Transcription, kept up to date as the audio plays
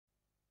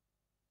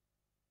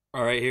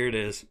Alright, here it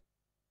is.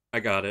 I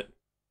got it.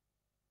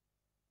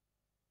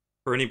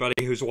 For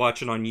anybody who's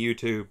watching on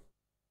YouTube,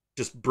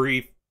 just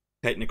brief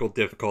technical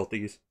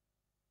difficulties.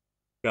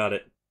 Got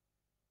it.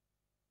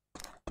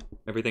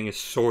 Everything is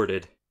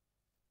sorted.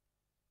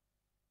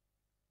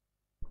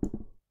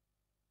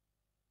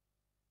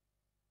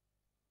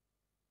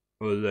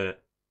 What was that?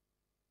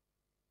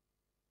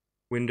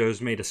 Windows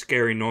made a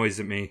scary noise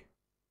at me.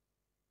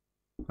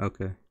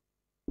 Okay.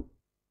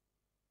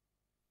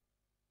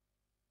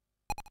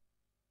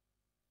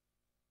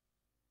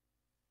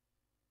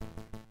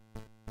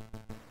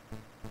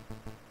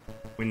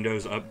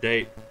 Windows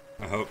update?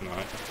 I hope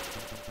not.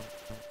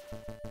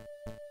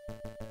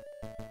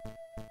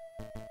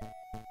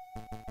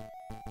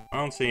 I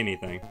don't see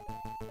anything.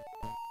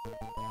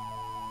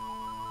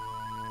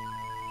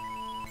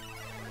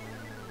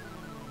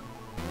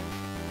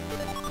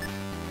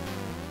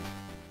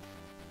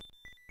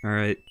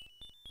 Alright.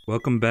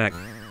 Welcome back to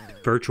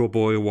Virtual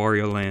Boy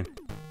Wario Land.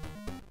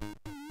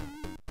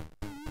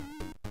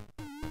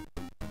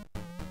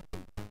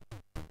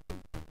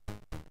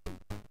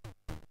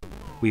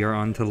 We are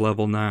on to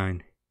level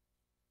 9.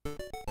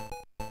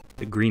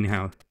 The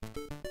greenhouse.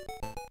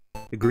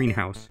 The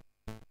greenhouse.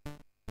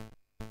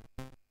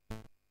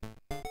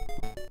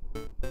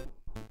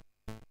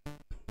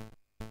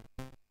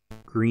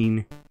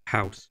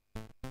 Greenhouse.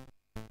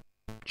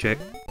 Check.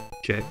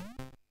 Check.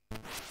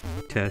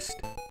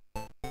 Test.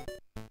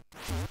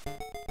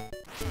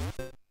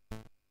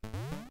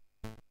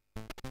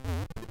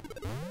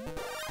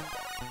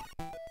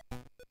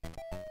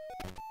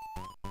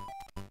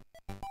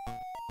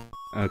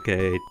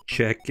 Okay,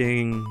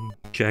 checking.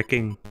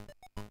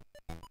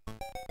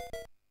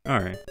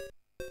 Alright.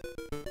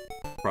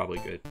 Probably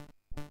good.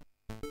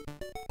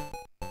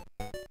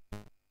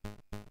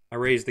 I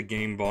raised the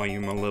game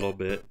volume a little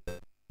bit.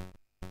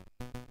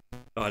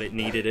 Thought it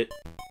needed it.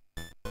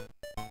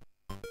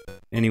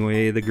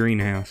 Anyway, the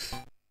greenhouse.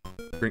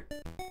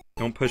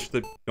 Don't push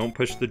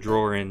the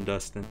drawer in,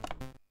 Dustin.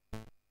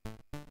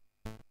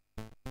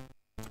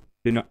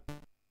 Do not.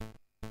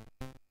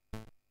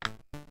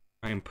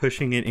 I am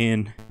pushing it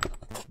in.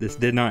 This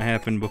did not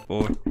happen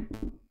before.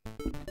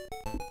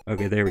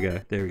 Okay, there we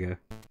go.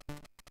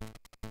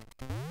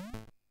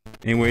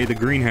 Anyway, the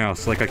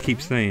greenhouse, like I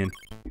keep saying.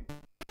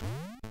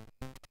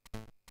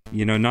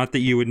 You know, not that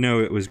you would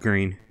know it was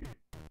green.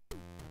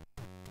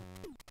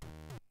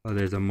 Oh,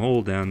 there's a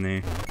mole down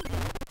there.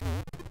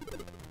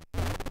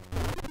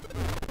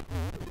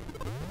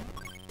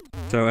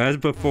 So, as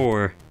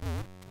before,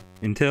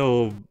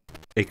 until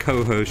a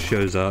co-host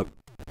shows up,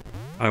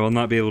 I will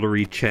not be able to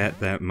read chat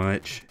that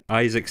much.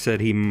 Isaac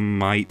said he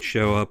might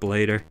show up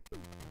later.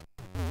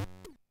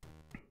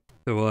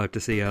 So we'll have to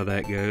see how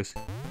that goes.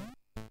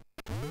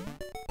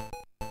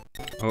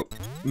 Oh,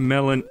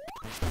 melon.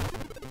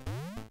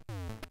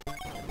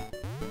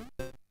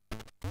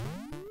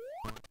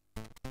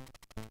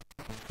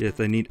 Yes,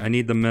 I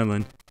need the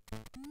melon,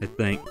 I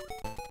think.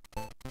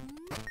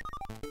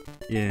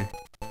 Yeah.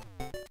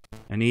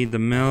 I need the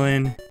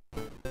melon,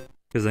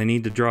 because I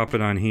need to drop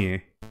it on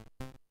here.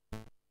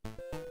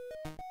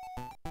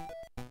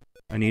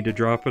 I need to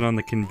drop it on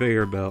the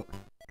conveyor belt.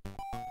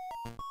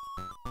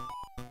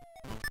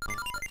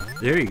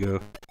 There you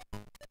go.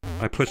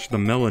 I pushed the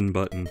melon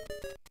button.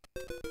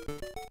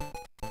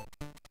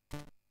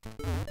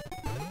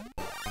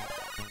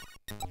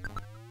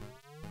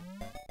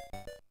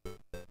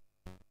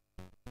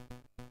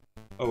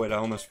 Oh wait, I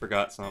almost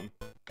forgot something.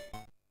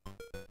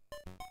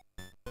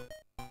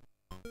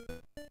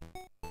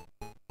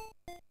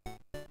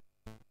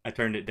 I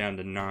turned it down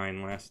to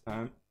 9 last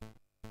time.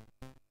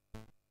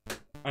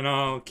 And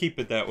I'll keep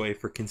it that way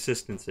for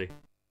consistency.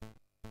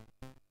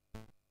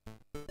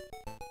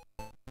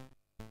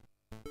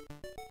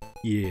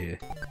 Yeah.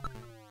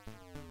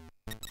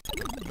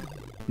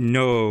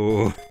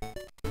 No.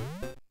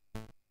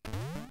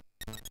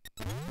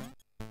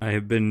 I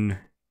have been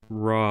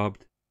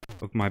robbed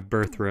of my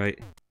birthright.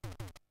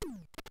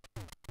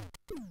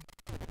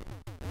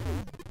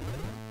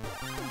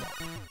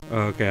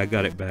 Okay, I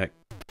got it back.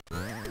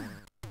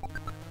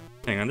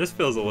 Hang on, this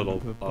feels a little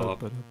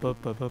off.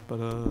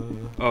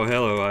 Oh,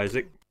 hello,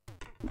 Isaac.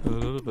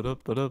 Does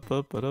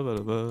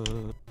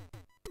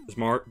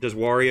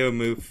Wario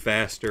move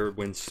faster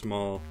when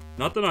small?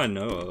 Not that I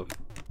know of.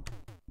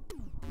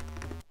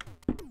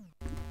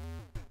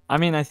 I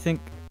mean, I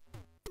think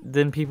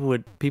then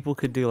people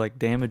could do like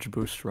damage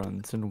boost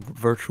runs in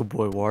Virtual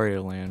Boy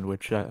Wario Land,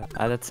 which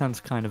that sounds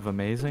kind of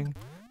amazing.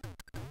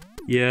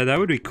 Yeah, that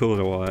would be cool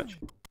to watch.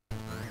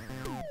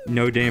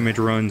 No damage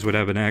runs would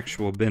have an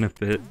actual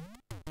benefit.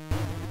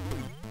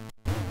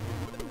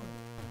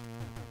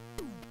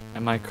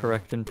 Am I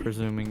correct in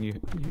presuming you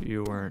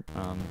weren't,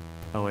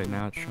 oh wait,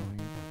 now it's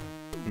showing.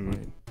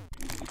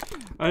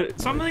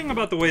 Something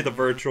about the way the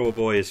Virtual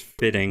Boy is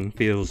fitting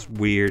feels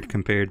weird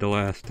compared to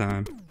last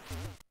time.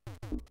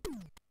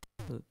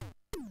 That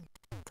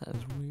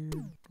is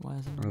weird. Why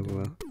is it not Oh doing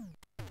well.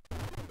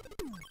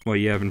 What,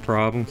 you having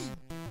problems?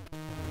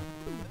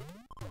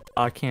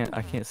 I can't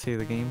see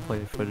the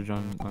gameplay footage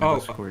on Oh,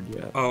 Discord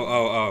yet.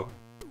 Oh.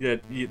 Yeah,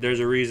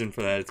 there's a reason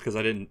for that. It's because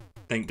I didn't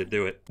think to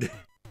do it.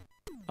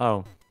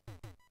 Oh.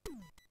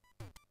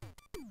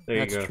 There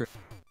you That's go. true.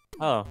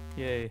 Oh,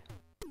 yay.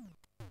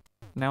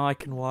 Now I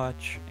can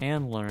watch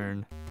and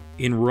learn.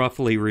 In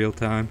roughly real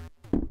time.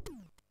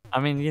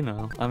 I mean, you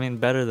know,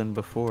 better than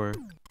before.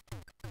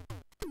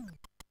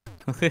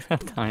 Look at how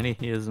tiny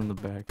he is in the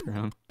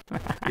background.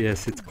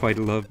 Yes, it's quite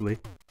lovely.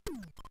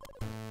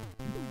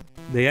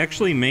 They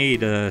actually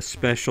made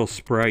special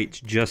sprites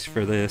just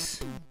for this,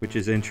 which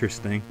is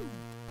interesting.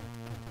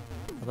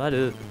 That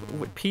is...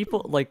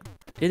 People, like,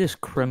 it is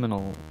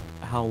criminal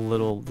how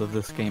little of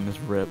this game is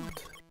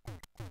ripped.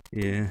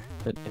 Yeah.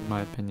 In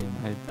my opinion.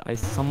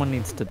 Someone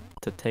needs to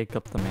take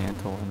up the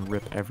mantle and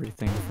rip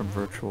everything from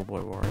Virtual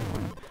Boy Wario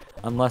Land.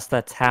 Unless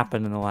that's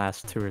happened in the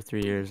last 2 or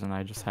 3 years and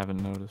I just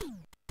haven't noticed.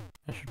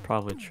 I should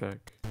probably check.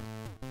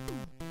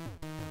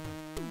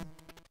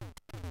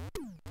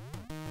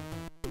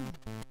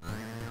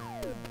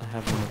 I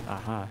haven't...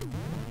 Aha.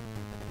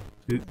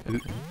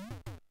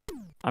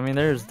 I mean,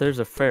 there's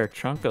a fair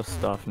chunk of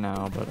stuff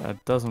now, but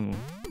it doesn't...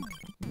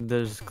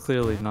 There's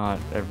clearly not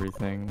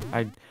everything.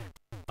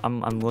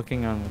 I'm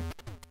looking on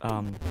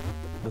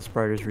the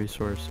Spiders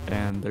resource,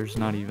 and there's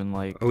not even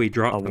like he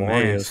dropped a the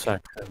Wario mask.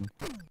 section.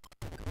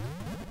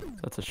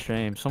 That's a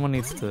shame. Someone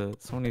needs to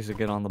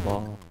get on the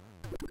ball.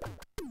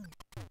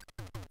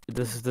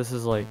 This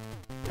is like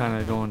kind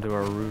of going to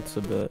our roots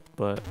a bit,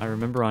 but I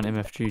remember on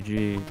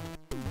MFGG,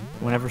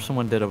 whenever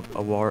someone did a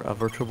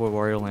Virtual Boy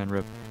Wario Land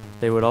rip,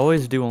 they would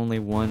always do only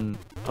one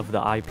of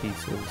the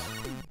eyepieces,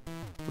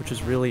 which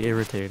is really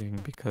irritating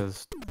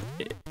because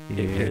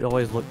it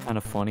always looked kind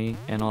of funny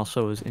and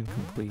also is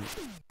incomplete.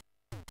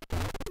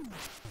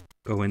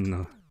 Go in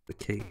the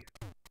cave.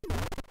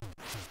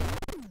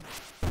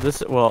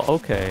 Well,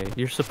 okay,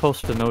 you're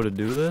supposed to know to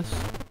do this?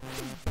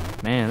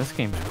 Man, this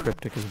game's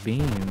cryptic as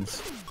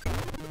beans.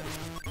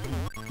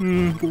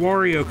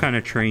 Wario kind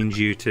of trains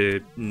you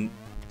to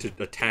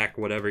attack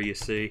whatever you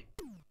see.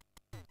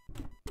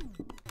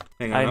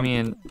 Hang on, I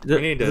mean,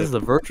 this is the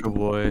Virtual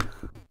Boy.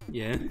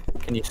 Yeah.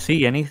 Can you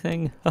see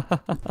anything?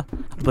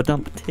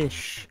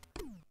 Ba-dump-tish.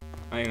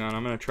 Hang on,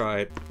 I'm gonna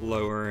try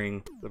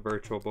lowering the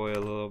Virtual Boy a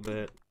little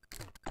bit.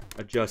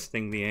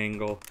 Adjusting the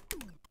angle.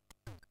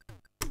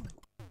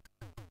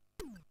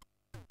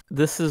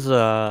 This is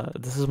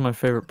my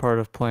favorite part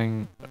of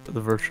playing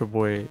the Virtual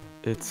Boy.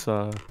 It's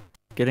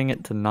getting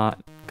it to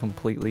not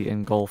completely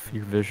engulf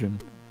your vision.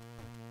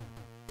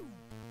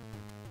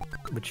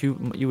 Which you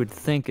would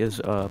think is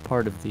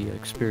part of the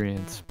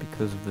experience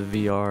because of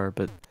the VR,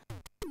 but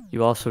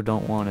you also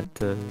don't want it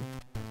to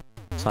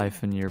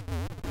siphon your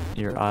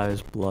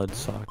eyes' blood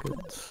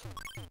sockets.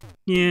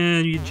 Yeah,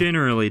 you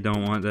generally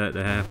don't want that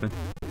to happen.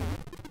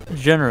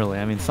 Generally,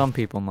 I mean, some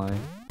people might.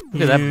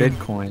 Look at that big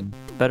coin.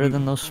 Better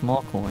than those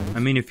small coins. I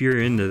mean, if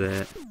you're into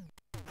that.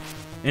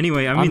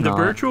 Anyway, I mean, the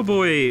Virtual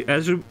Boy,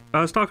 as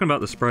I was talking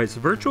about the sprites, the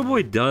Virtual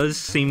Boy does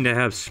seem to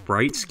have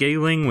sprite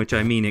scaling, which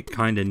I mean, it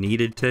kind of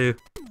needed to.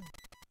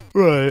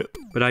 Right.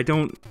 But I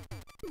don't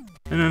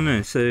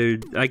know, so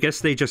I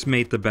guess they just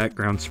made the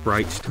background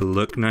sprites to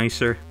look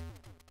nicer.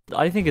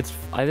 I think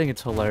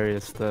it's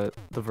hilarious that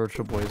the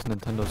Virtual Boy is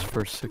Nintendo's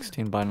first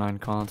 16:9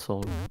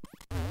 console.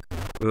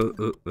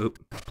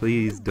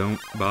 Please don't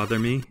bother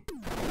me.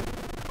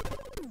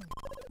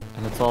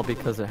 And it's all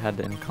because it had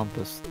to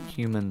encompass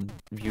human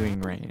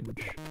viewing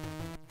range.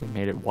 They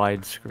made it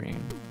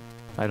widescreen.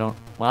 I don't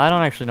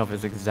actually know if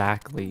it's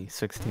exactly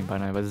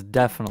 16:9, but it's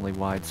definitely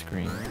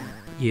widescreen.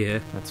 Yeah.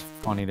 That's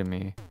funny to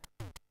me.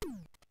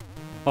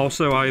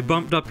 Also, I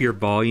bumped up your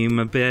volume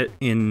a bit.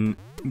 In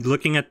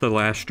looking at the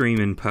last stream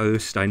in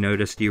post, I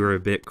noticed you were a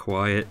bit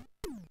quiet.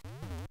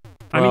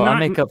 Well, I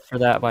make up for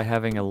that by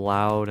having a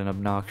loud and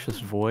obnoxious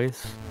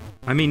voice.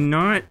 I mean,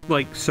 not,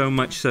 like, so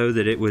much so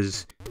that it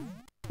was...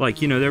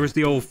 Like, you know, there was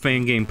the old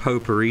Fan Game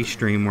Potpourri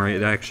stream where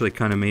it actually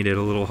kind of made it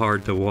a little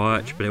hard to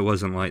watch, but it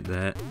wasn't like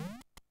that.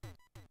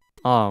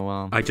 Oh,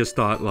 well. I just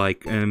thought,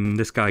 like,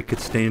 this guy could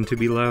stand to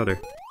be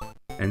louder.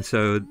 And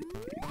so...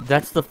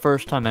 That's the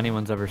first time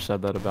anyone's ever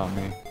said that about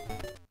me.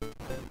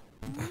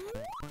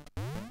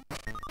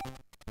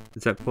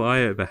 Does that fly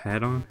have a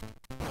hat on?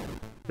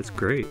 That's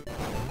great.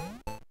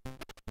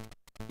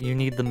 You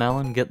need the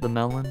melon, get the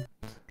melon.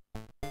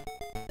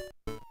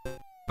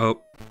 Oh.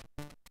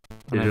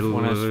 When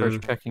I was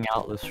first checking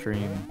out the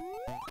stream,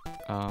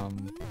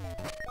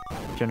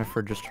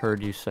 Jennifer just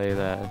heard you say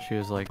that, and she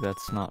was like,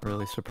 that's not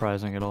really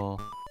surprising at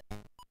all.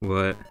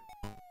 What?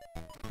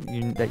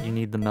 That you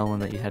need the melon,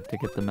 that you had to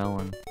get the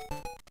melon.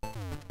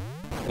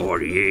 Oh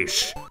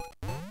yes,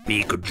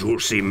 big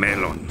juicy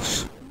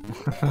melons.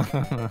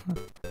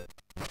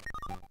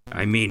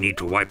 I may need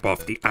to wipe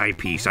off the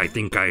eyepiece. I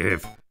think I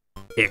have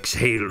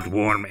exhaled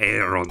warm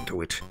air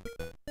onto it.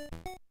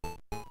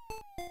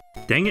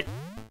 Dang it.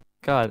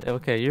 God,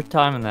 okay, you're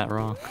timing that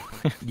wrong.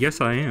 Yes,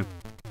 I am.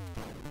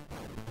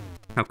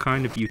 How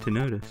kind of you to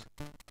notice.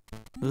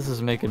 This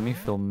is making me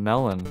feel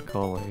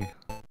melancholy.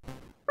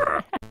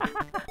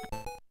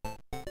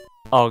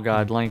 Oh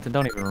god, Langton,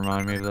 don't even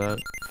remind me of that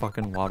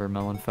fucking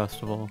watermelon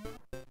festival.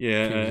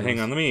 Yeah, hang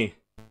on, let me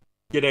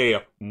get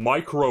a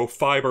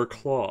microfiber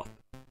cloth.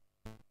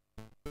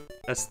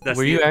 That's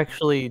Were you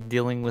actually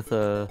dealing with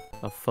a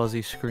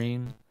fuzzy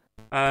screen?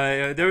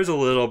 There was a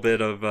little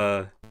bit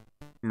of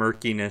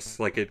murkiness,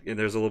 like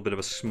there's a little bit of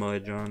a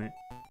smudge on it.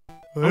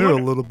 A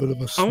little bit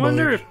of a smudge. I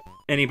wonder if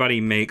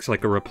anybody makes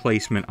like a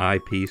replacement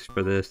eyepiece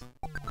for this.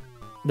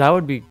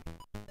 That'd be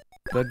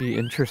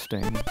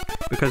interesting.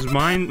 Because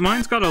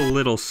mine's got a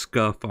little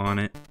scuff on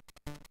it.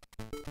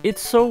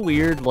 It's so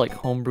weird, like,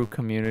 homebrew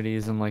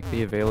communities and, like,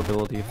 the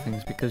availability of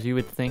things, because you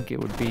would think it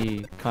would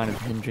be kind of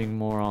hinging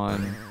more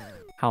on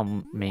how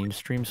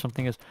mainstream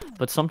something is,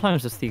 but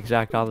sometimes it's the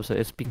exact opposite.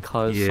 It's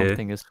because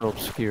something is so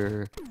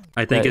obscure.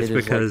 I think it's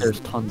because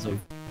there's tons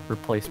of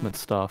replacement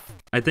stuff.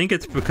 I think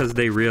it's because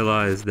they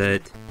realize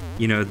that,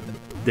 you know,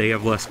 they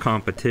have less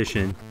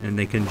competition, and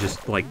they can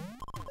just, like,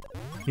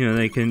 you know,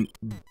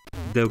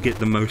 they'll get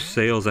the most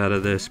sales out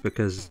of this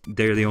because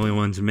they're the only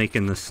ones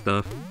making this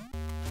stuff.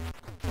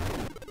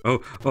 Oh.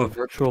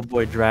 Virtual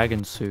Boy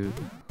Dragon suit.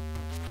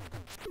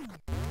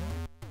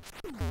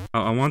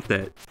 Oh, I want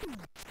that.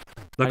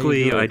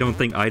 Luckily, I don't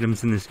think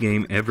items in this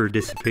game ever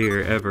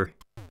disappear, ever.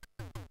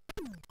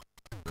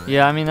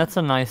 Yeah, I mean, that's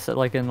a nice,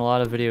 like, in a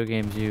lot of video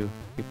games, you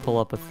pull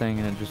up a thing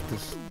and it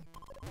just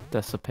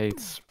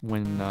dissipates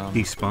when,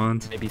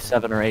 despawns. Maybe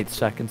 7 or 8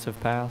 seconds have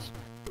passed.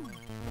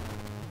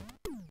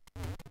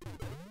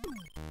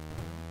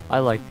 I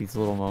like these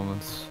little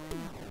moments.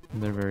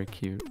 They're very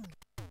cute.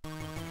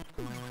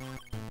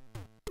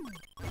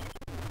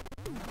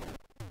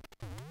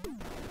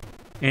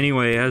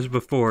 Anyway, as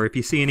before,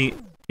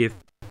 if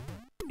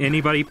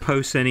anybody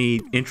posts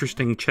any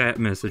interesting chat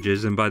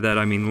messages, and by that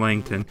I mean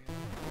Langton,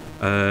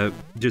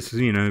 just,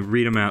 you know,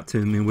 read them out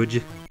to me, would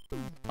you?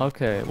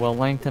 Okay, well,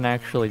 Langton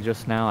actually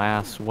just now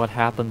asks, what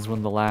happens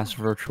when the last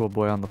Virtual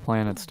Boy on the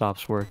planet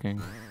stops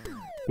working?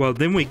 Well,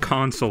 then we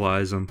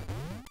consoleize them.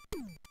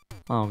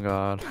 Oh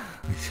god.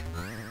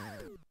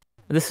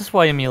 This is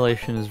why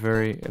emulation is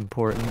very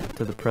important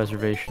to the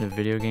preservation of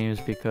video games,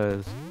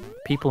 because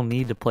people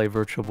need to play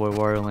Virtual Boy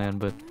Wario Land,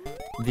 but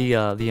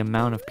the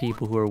amount of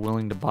people who are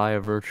willing to buy a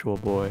Virtual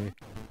Boy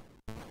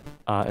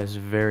is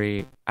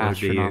very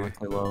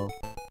astronomically low.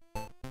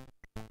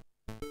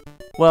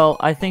 Well,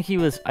 I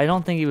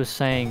don't think he was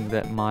saying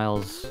that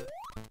Miles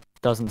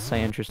doesn't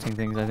say interesting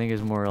things. I think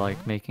it's more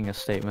like making a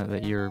statement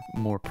that you're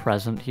more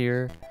present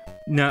here.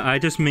 No, I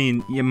just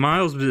mean, yeah,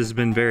 Miles has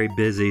been very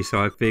busy,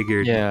 so I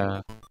figured...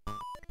 Yeah.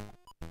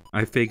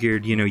 I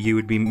figured, you know, you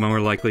would be more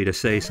likely to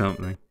say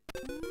something.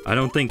 I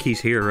don't think he's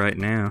here right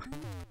now.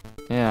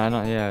 Yeah, I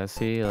don't. Yeah,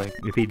 see, like,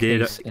 if he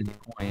did,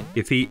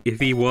 if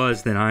he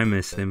was, then I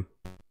miss him.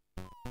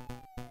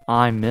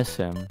 I miss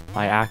him.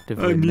 I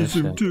actively miss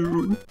him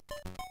too.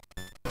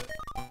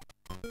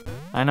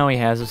 I know he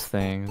has his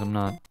things. I'm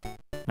not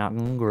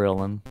gonna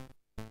grill him.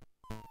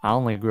 I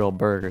only grill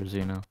burgers,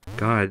 you know.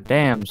 God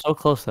damn, so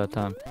close that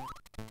time.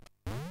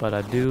 But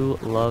I do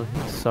love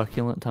his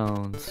succulent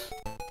tones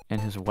and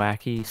his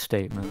wacky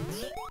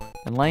statements.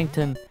 And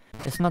Langton,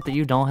 it's not that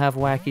you don't have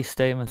wacky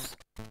statements.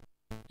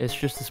 It's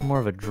just it's more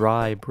of a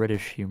dry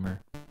British humor.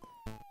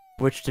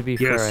 Which, to be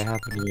fair, I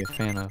happen to be a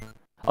fan of.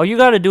 Oh, you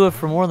gotta do it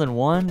for more than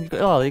one?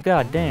 Oh,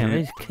 god damn,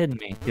 he's kidding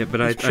me. Yeah,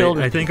 but I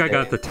think I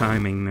got the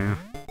timing now.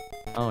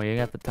 Oh, you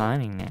got the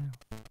timing now.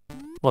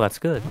 Well, that's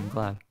good, I'm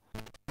glad.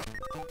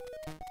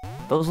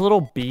 Those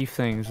little bee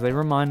things, they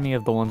remind me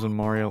of the ones in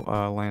Mario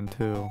Land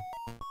 2.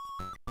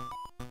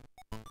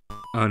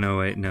 Oh, no,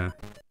 wait, no.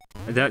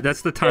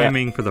 That's the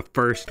timing for the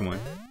first one.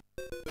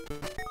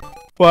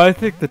 Well, I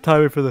think the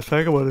timing for the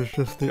second one is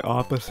just the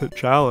opposite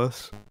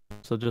chalice.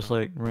 So just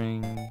like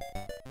ring...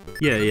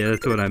 Yeah,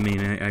 that's what I mean.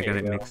 I got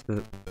it mixed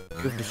up.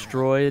 You've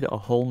destroyed a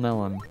whole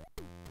melon.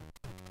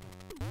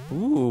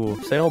 Ooh,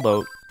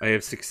 sailboat. I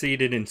have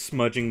succeeded in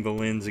smudging the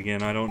lens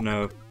again. I don't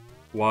know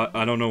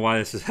why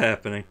this is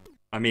happening.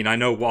 I mean, I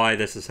know why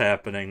this is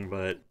happening,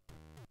 but...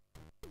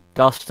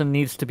 Dustin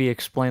needs to be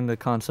explained the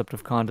concept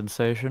of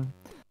condensation.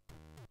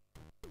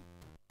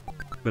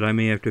 But I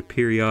may have to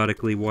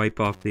periodically wipe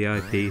off the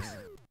eyepiece.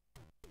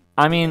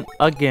 I mean,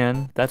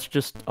 again, that's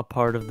just a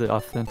part of the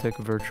authentic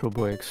Virtual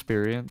Boy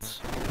experience.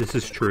 This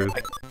is true.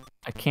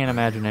 I can't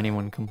imagine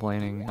anyone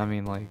complaining. I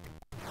mean, like,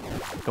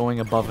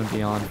 going above and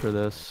beyond for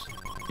this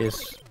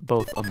is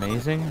both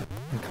amazing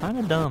and kind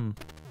of dumb.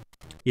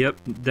 Yep,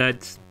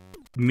 that's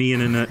me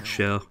in a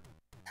nutshell.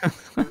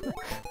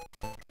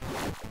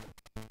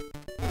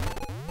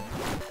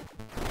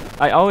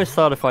 I always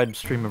thought if I'd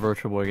stream a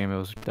Virtual Boy game, it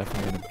was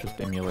definitely gonna just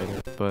emulate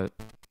it, but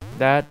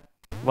that,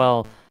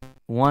 well,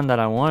 one that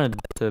I wanted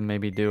to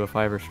maybe do if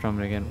I ever strummed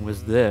it again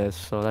was this,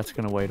 so that's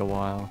gonna wait a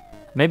while.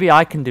 Maybe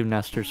I can do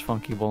Nestor's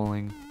Funky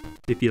Bowling.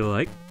 If you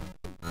like.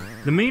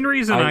 The main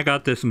reason I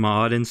got this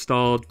mod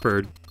installed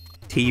for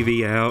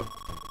TV out,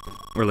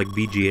 or like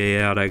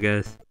VGA out, I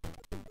guess,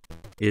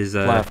 is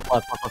Left.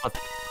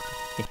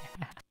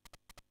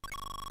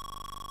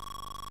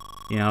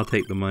 Yeah, I'll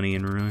take the money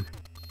and run.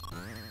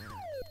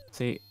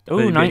 See,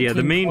 ooh,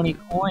 1920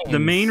 coins. The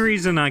main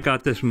reason I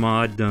got this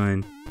mod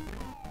done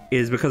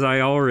is because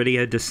I already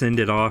had to send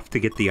it off to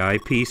get the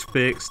eyepiece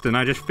fixed, and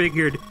I just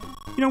figured,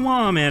 you You know,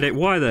 while I'm at it,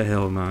 why the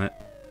hell not?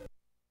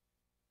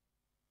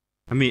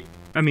 I mean,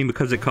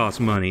 because it costs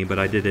money, but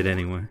I did it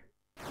anyway.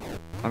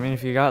 I mean,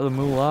 if you got the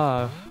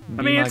moolah,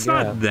 I mean, it's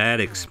not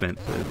that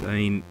expensive. I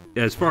mean,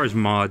 as far as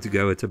mods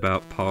go, it's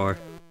about par.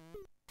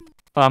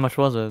 Oh, how much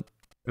was it?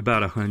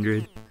 About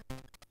 100.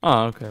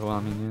 Oh, okay. Well,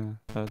 I mean,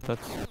 yeah,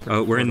 that's.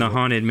 Oh, we're in the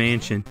Haunted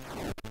Mansion.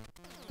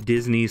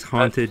 Disney's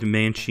Haunted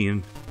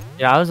Mansion.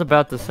 Yeah, I was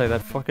about to say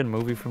that fucking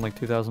movie from like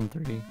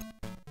 2003,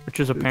 which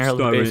is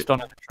apparently based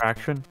on an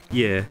attraction.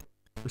 Yeah,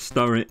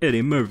 starring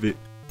Eddie Murphy.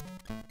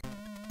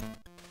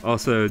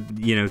 Also,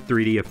 you know,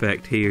 3D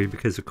effect here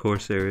because of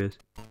course there is.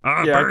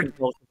 Ah, Yeah, bird!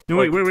 No,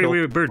 wait,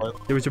 bird.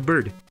 There was a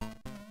bird.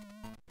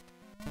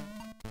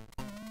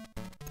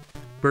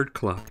 Bird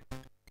clock.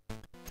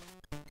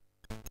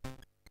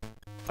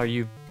 Are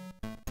you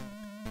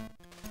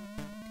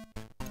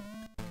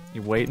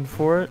waiting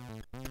for it?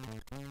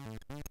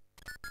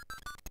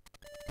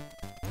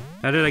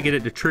 How did I get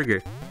it to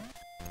trigger?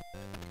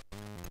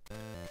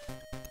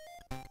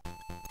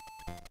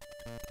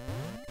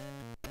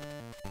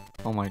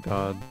 Oh my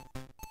god.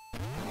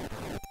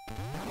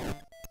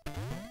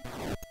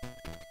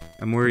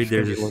 I'm worried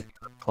there's a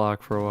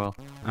clock for a while.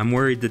 I'm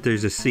worried that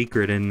there's a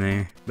secret in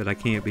there, but I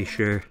can't be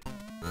sure.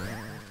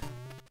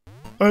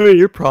 I mean,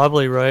 you're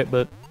probably right,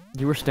 but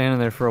you were standing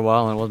there for a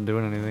while and it wasn't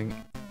doing anything.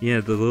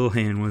 Yeah, the little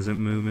hand wasn't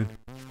moving.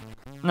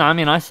 No, I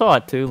mean, I saw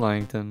it too,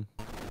 Langton.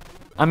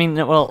 I mean,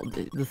 well,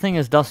 the thing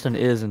is, Dustin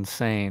is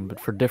insane, but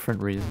for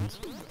different reasons.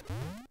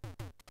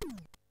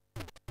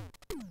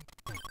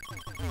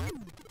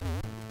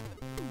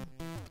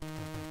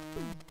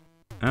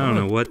 I don't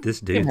know what this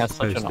It dude's has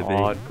such supposed an to be.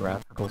 odd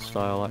graphical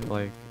style.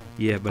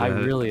 Yeah, but I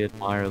really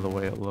admire the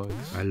way it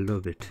looks. I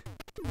love it.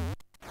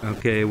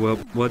 Okay, well,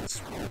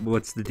 what's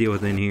the deal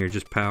with in here?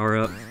 Just power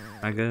up,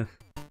 I guess.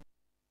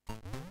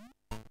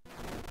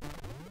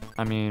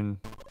 I mean,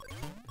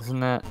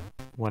 isn't that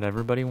what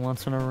everybody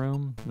wants in a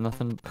room?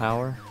 Nothing but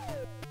power?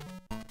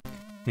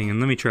 Hang on,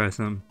 let me try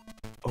something.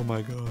 Oh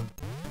my god.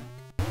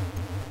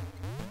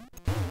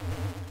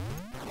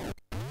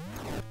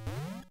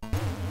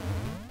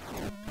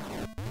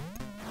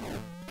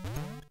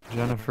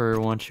 Jennifer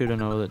wants you to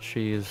know that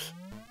she is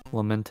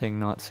lamenting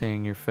not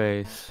seeing your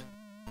face.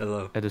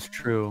 Hello. It is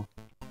true.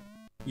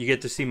 You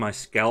get to see my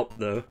scalp,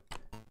 though.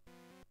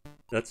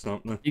 That's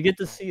something. You get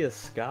to see a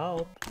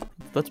scalp.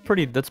 That's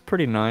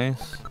pretty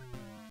nice.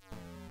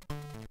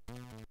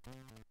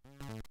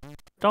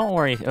 Don't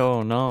worry.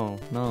 Oh no.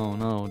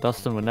 No.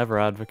 Dustin would never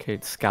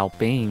advocate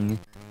scalping.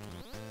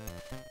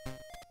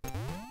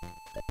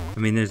 I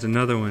mean, there's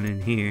another one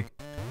in here.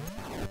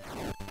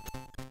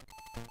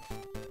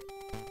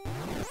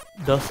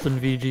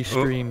 DustinVG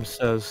stream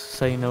says,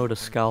 say no to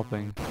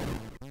scalping.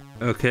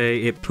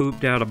 Okay, it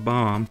pooped out a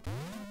bomb.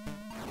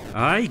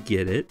 I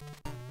get it.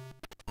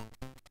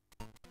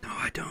 No,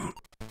 I don't.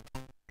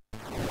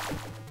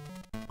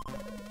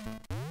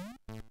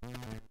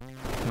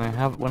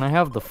 When I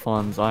have the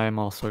funds, I am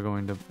also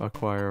going to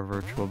acquire a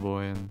Virtual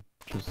Boy, and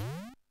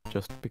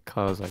just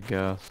because, I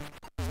guess.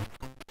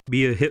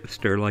 Be a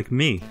hipster like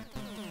me.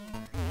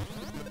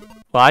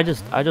 Well, I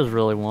just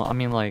really want. I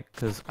mean, like,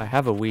 cause I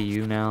have a Wii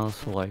U now,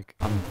 so like,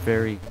 I'm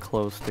very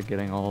close to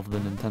getting all of the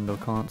Nintendo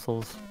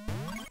consoles.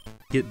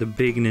 Get the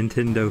big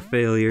Nintendo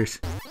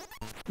failures.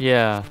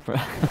 Yeah.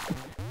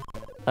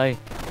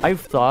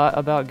 I've thought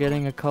about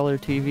getting a color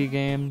TV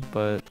game,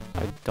 but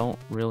I don't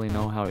really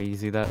know how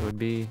easy that would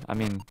be. I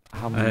mean,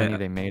 how many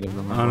they made of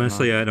them.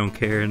 Honestly, I don't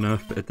care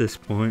enough at this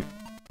point.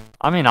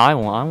 I mean, I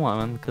want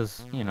one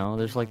because, you know,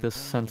 there's like this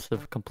sense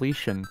of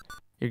completion.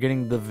 You're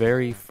getting the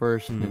very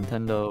first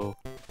Nintendo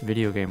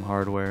video game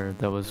hardware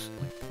that was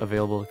like,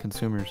 available to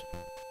consumers.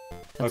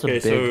 That's okay,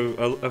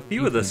 so a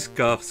few of the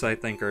scuffs I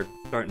think are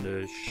starting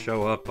to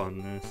show up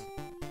on this.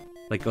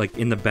 Like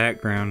in the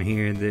background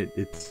here, that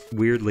it's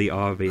weirdly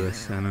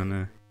obvious. I don't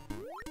know.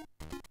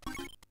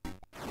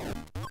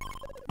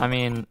 I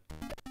mean,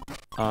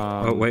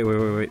 oh wait,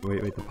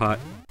 the pot.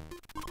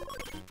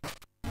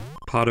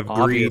 Pot of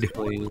greed.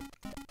 Obviously.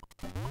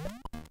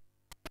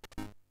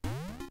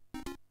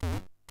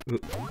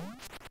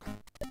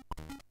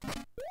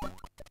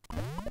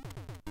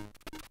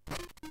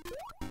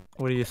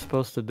 What are you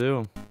supposed to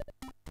do?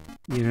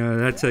 You know,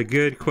 that's a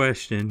good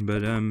question,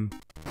 but I'm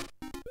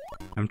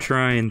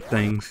trying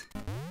things.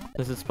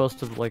 Is it supposed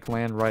to like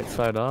land right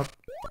side up?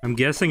 I'm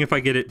guessing if I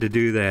get it to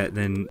do that,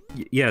 then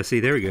yeah, see,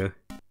 there we go.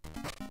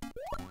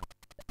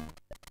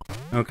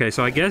 Okay,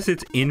 so I guess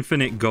it's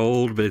infinite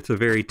gold, but it's a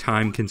very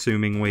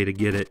time-consuming way to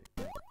get it.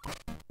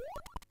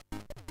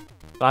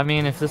 I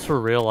mean, if this were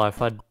real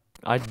life,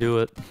 I'd do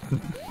it.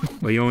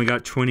 Well, you only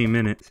got 20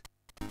 minutes.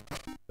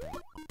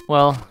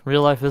 Well,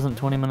 real life isn't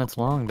 20 minutes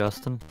long,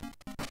 Dustin.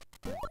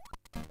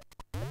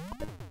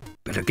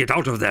 Better get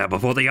out of there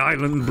before the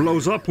island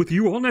blows up with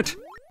you on it.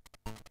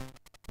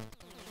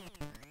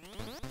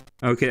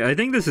 Okay, I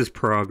think this is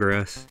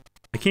progress.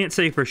 I can't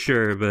say for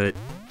sure, but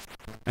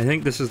I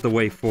think this is the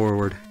way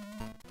forward.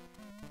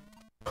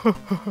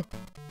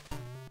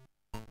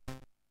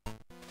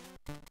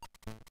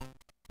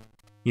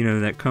 You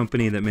know, that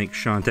company that makes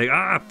Shantae.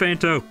 Ah,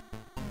 Fanto!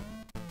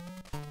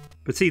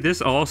 But see,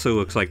 this also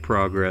looks like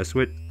progress.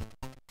 What?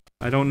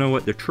 I don't know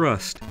what to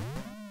trust.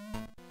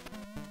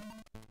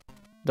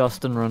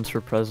 Dustin runs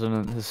for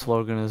president. His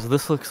slogan is,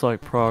 "This looks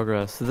like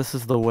progress. This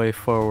is the way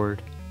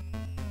forward."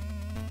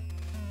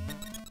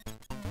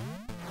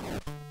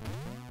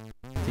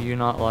 Do you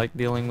not like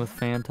dealing with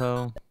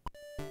Fanto?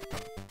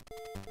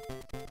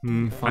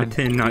 I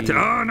tend not to.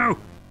 Oh, no!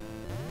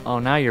 Oh,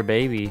 now you're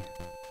baby.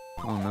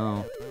 Oh,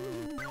 no.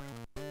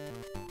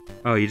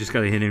 Oh, you just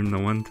gotta hit him the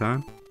one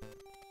time?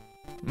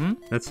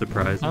 That's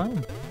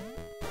surprising.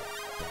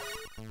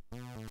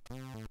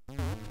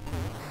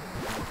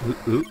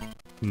 Ooh,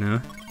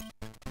 no.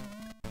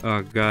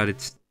 Oh god,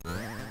 it's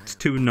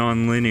too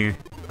non-linear.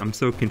 I'm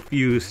so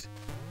confused.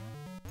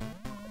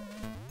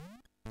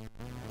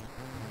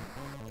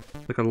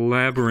 It's like a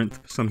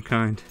labyrinth of some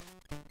kind.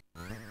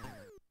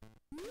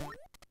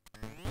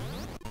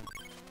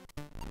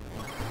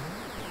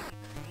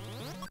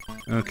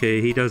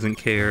 Okay, he doesn't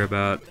care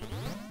about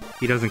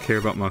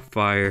my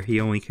fire.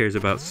 He only cares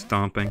about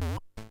stomping.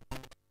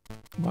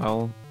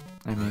 Well,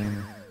 I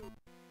mean,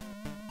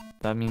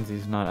 that means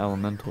he's not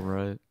elemental,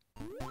 right?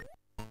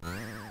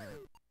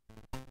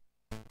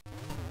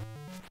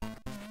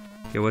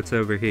 Okay, what's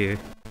over here?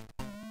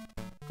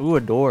 Ooh,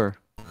 a door.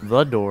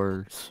 The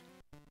Doors.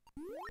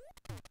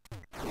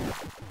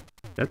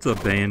 That's a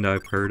band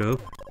I've heard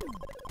of.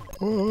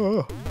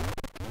 Oh,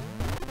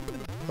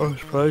 I'm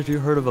surprised you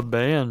heard of a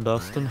band,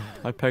 Dustin.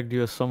 I pegged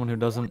you as someone who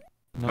doesn't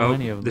know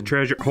any of them. The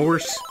treasure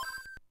horse.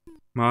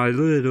 My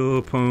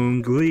little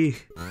pongly.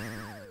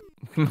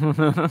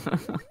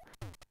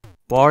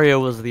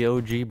 Wario was the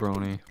OG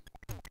brony.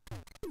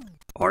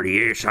 Oh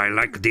yes, I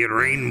like the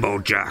Rainbow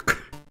Jack.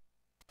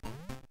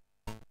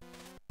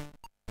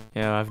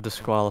 Yeah, I've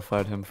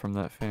disqualified him from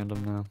that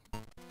fandom now.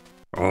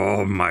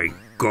 Oh my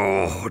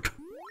god.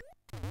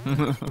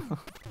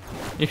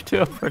 You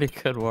do a pretty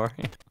good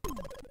Wario.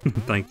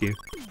 Thank you.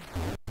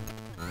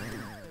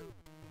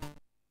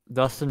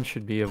 Dustin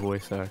should be a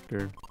voice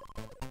actor.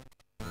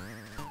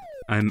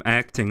 I'm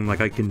acting like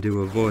I can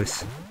do a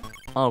voice.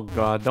 Oh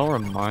god, don't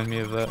remind me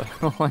of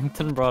that.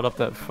 Langton brought up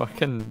that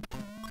fucking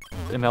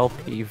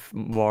MLP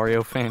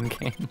Wario fan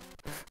game.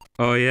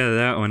 Oh yeah,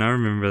 that one. I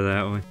remember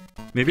that one.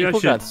 Maybe People I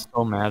should. got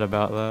so mad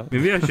about that.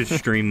 Maybe I should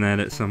stream that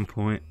at some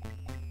point.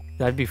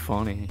 That'd be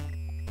funny.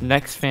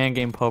 Next fan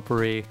game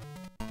potpourri,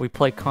 we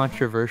play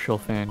controversial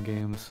fan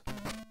games.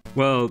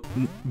 Well,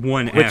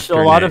 one Which after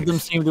a lot next. of them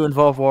seem to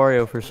involve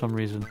Wario for some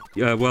reason.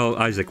 Well,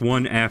 Isaac,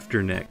 one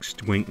after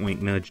next. Wink,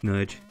 wink, nudge,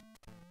 nudge.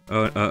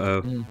 Oh,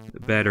 uh-oh.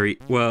 Battery.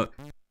 Well,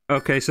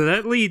 okay, so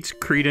that leads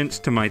credence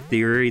to my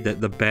theory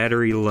that the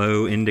battery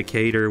low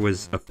indicator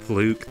was a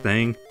fluke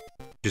thing.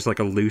 Just like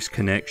a loose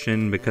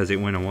connection because it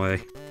went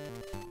away.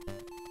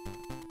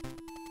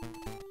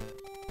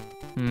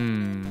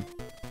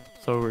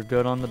 So we're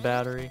good on the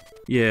battery?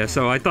 Yeah,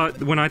 so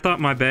when I thought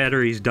my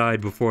batteries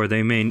died before,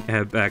 they may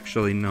have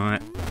actually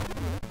not.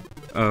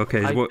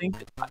 Okay,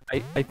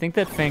 I think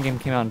that fan game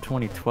came out in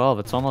 2012.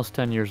 It's almost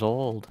 10 years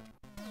old.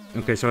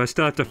 okay, so I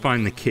still have to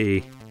find the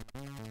key.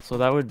 So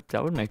that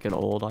would make it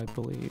old, I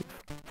believe.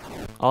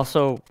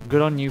 Also,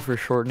 good on you for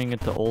shortening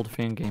it to old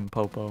fan game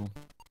Popo.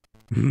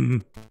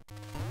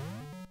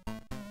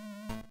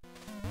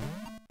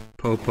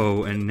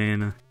 Popo and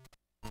Nana.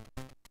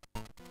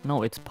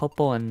 No, it's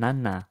Popo and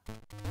Nana.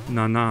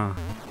 Nana.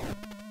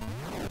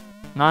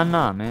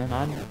 Nana, man.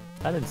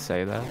 I didn't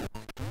say that.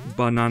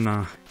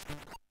 Banana.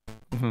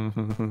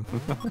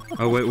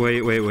 Oh,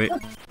 wait.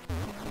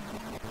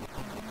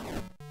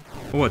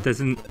 What, this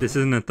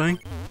isn't a thing?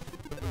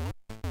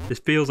 This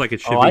feels like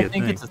it should be a thing. I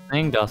think it's a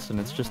thing, Dustin.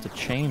 It's just a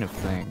chain of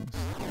things.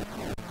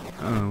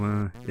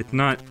 Oh, it's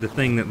not the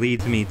thing that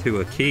leads me to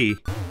a key.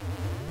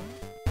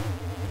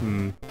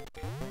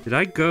 Did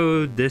I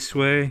go this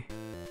way?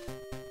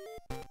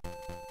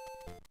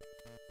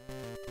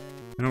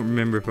 I don't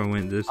remember if I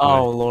went this way.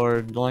 Oh,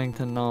 Lord.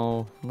 Langton,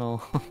 no.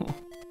 No.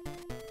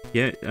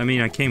 Yeah, I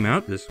mean, I came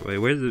out this way.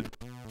 Where's it?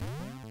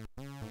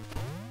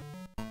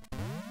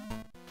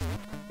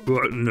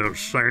 What in the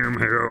same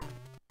hell?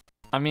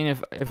 I mean,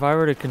 if I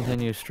were to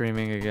continue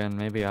streaming again,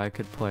 maybe I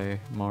could play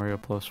Mario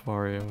plus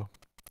Wario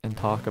and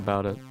talk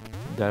about it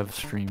dev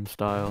stream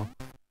style.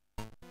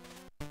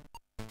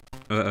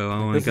 Uh-oh, I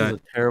only This got... is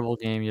a terrible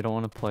game. You don't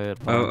want to play it.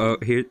 Oh,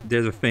 here,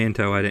 there's a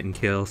Fanto I didn't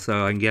kill,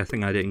 so I'm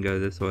guessing I didn't go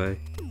this way.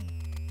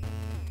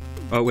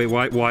 Oh, wait,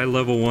 why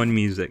level 1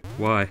 music?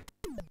 Why?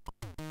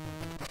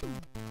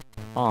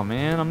 Oh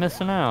man, I'm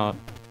missing out.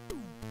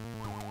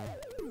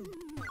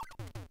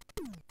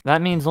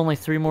 That means only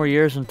 3 more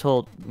years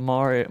until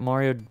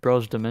Mario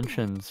Bros.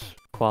 Dimensions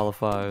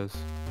qualifies.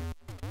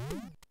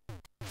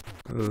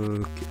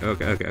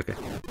 Okay.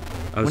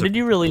 When did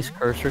you release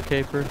Cursor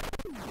Caper?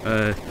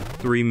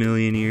 3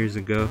 million years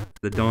ago.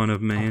 The dawn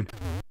of man.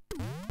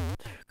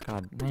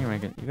 God, now you're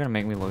gonna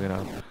make me look it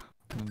up.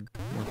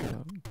 Look it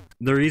up.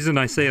 The reason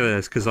I say that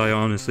is because I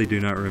honestly do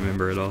not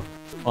remember it all.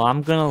 Well,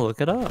 I'm gonna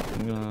look it up.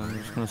 I'm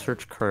just gonna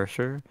search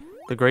Cursor.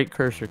 The Great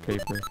Cursor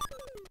Caper.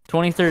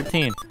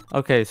 2013.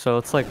 Okay, so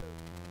it's like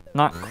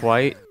not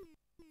quite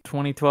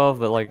 2012,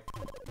 but like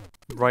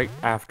right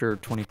after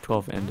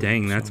 2012 ended.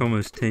 Dang, that's so.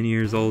 almost 10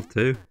 years old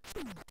too.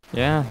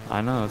 Yeah,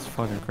 I know, it's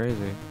fucking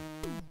crazy.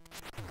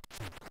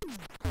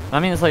 I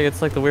mean, it's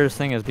like the weirdest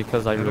thing is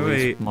because I How do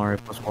released Mario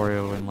plus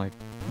Wario in like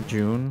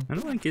June. I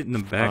don't like it in the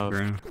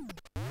background.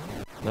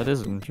 That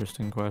is an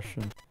interesting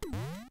question.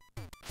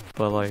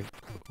 But like,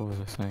 what was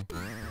I saying?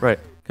 Right,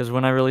 because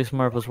when I released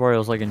Mario plus Wario, it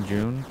was like in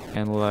June,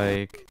 and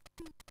like,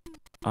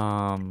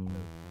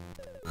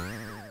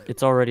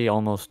 it's already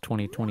almost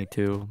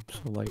 2022,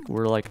 so like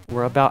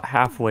we're about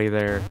halfway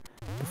there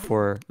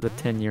before the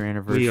 10-year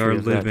anniversary. We are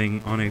of that.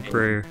 living on a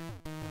prayer.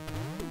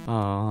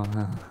 Oh,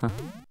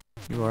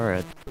 you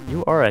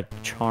are a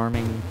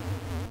charming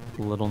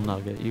little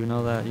nugget. You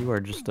know that? You are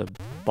just a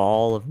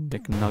ball of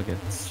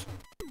McNuggets.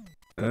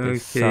 Okay,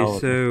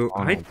 so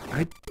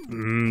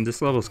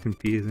this level's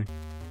confusing.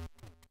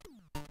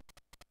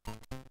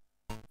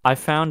 I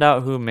found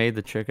out who made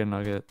the chicken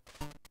nugget.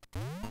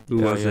 Who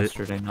was it?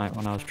 Yesterday night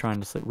when I was trying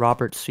to sleep.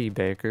 Robert C.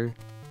 Baker.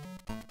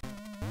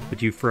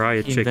 But you fry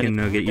a He chicken invented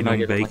nugget, you chicken don't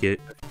nugget bake like-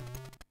 it.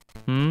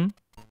 Hmm?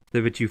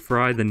 But you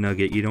fry the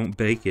nugget, you don't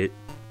bake it.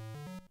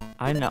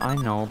 I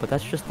know, but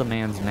that's just the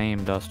man's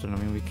name, Dustin. I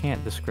mean, we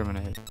can't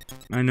discriminate.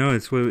 I know,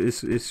 it's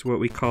what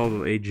we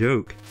call a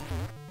joke.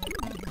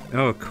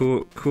 Oh,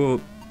 cool.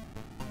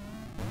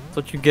 That's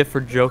what you get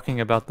for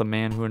joking about the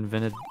man who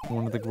invented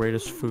one of the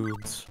greatest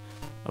foods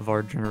of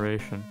our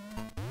generation.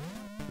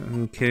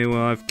 Okay,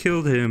 well, I've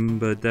killed him,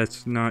 but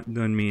that's not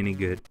done me any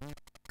good.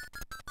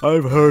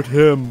 I've hurt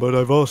him, but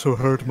I've also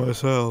hurt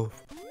myself.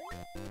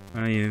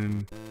 I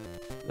am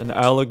An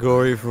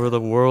allegory for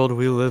the world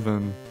we live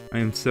in.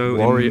 so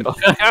Wario.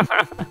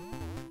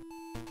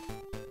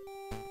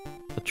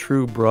 A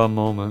true bruh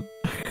moment.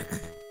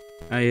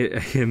 I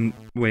am.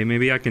 Wait,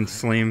 maybe I can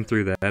slam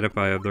through that if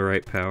I have the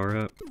right power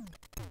up.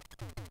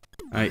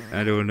 I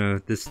don't know.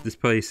 This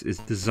place is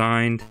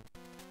designed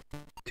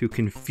to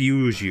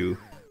confuse you.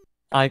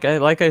 Like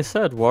I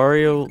said,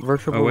 Wario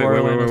Virtual Oh wait,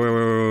 Wario wait, Land wait, is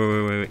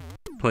wait, wait, wait.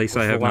 Place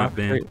I the have not last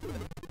been.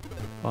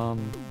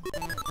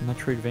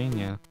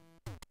 Metroidvania.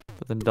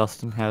 But then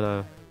Dustin had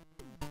a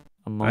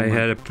I moment.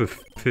 had a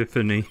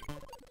epiphany.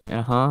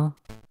 Uh-huh.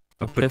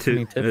 A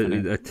Epiphany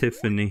Tiffany. a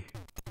Tiffany.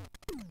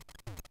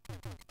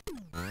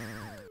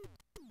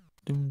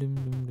 Dum, dum,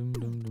 dum, dum,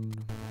 dum, dum,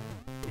 dum.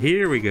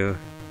 Here we go.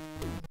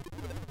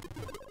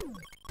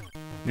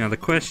 Now the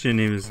question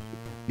is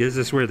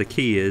this where the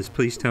key is?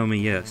 Please tell me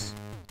yes.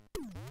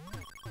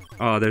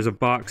 Oh, there's a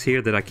box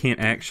here that I can't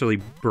actually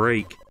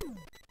break.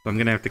 So I'm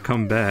gonna have to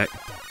come back.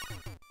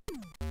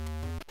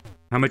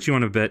 How much you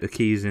want to bet the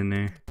key's in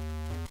there?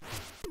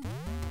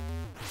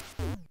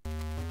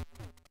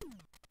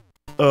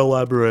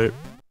 Elaborate.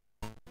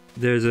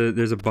 There's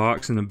a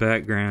box in the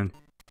background,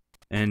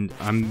 and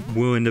I'm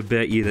willing to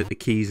bet you that the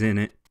key's in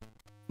it.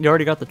 You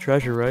already got the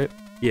treasure, right?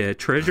 Yeah,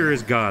 treasure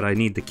is God. I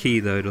need the key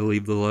though to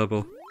leave the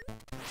level.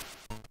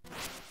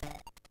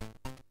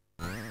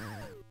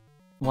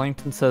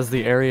 Langton says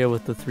the area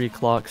with the 3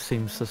 clocks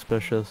seems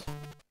suspicious.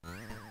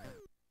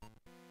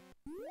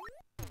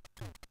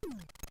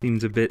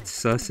 Seems a bit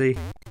sussy.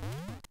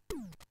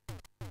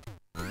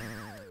 Did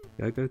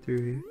I go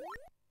through here?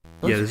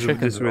 Those Yeah, this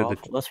chickens is are where the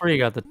awful. That's where you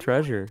got the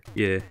treasure.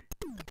 yeah.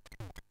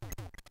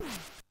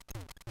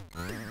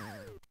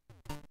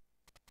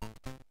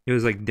 It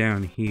was like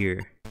down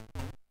here.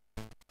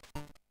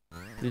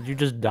 Did you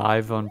just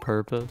dive on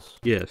purpose?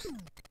 Yes.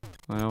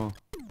 Well,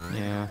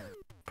 yeah.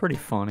 Pretty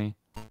funny.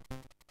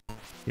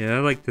 Yeah, I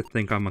like to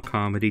think I'm a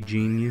comedy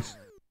genius.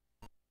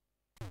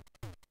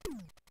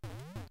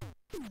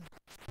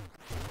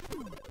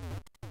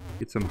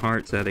 Get some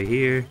hearts out of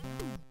here.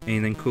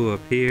 Anything cool up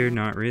here?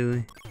 Not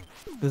really.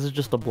 This is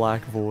just a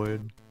black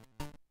void.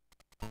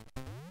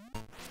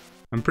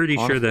 I'm pretty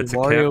sure Honestly, that's a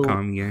Wario-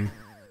 Capcom game.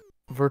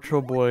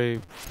 Virtual Boy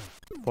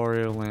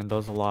Wario Land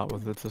does a lot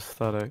with its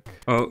aesthetic.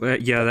 Oh,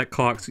 yeah, that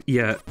clock's...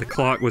 Yeah, the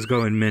clock was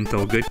going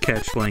mental. Good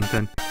catch,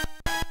 Langton.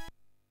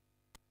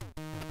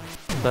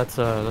 That's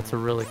a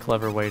really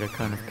clever way to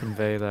kind of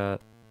convey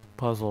that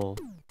puzzle.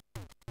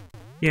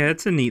 Yeah,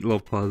 it's a neat little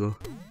puzzle.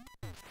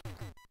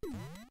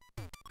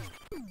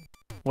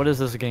 What is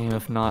this game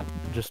if not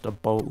just a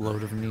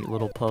boatload of neat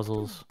little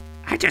puzzles?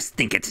 I just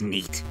think it's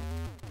neat.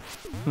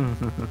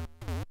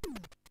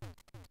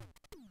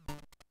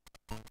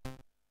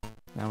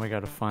 Now we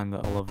gotta find the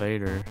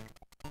elevator.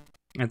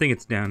 I think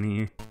it's down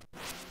here.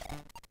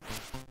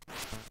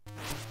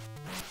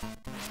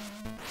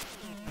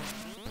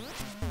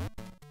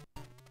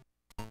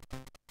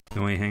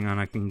 No, wait, hang on.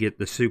 I can get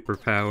the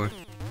superpower.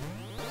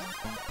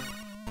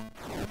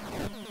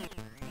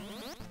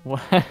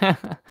 What?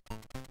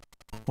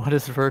 What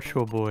is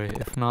Virtual Boy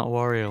if not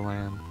Wario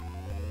Land?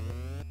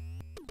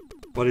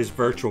 What is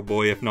Virtual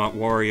Boy if not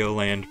Wario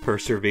Land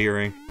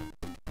persevering?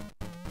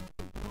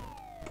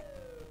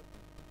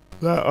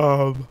 That,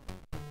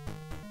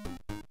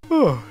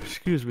 Oh,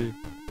 excuse me.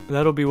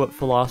 That'll be what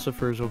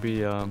philosophers will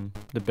be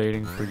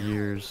debating for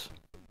years.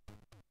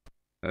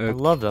 I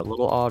love that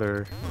little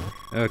otter.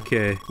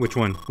 Okay, which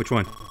one? Which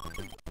one?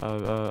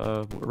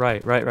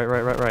 Right.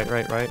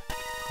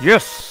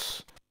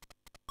 Yes!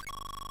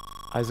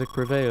 Isaac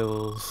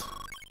prevails.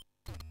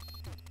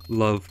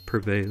 Love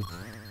prevails.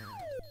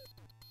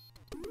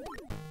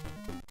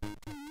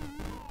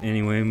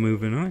 Anyway,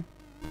 moving on.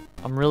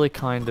 I'm really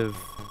kind of,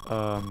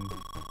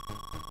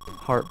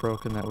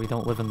 heartbroken that we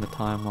don't live in the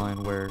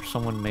timeline where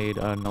someone made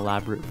an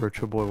elaborate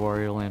Virtual Boy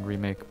Wario Land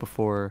remake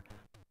before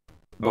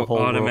the whole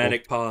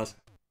automatic pause.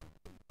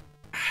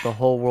 the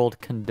whole world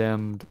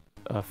condemned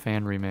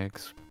fan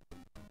remakes.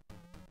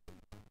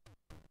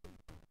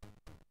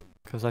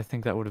 Because I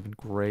think that would have been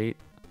great.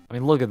 I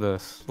mean, look at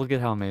this. Look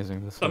at how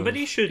amazing this is.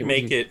 Somebody should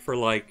make it for,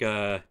 like,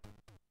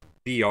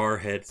 VR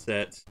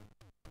headsets.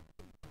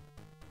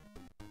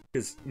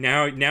 Because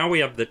now we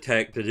have the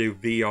tech to do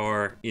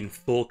VR in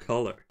full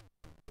color.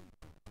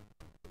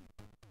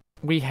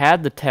 We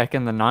had the tech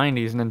in the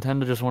 90s,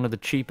 Nintendo just wanted to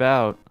cheap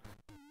out.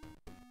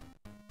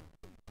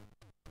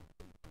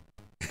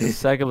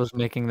 Sega was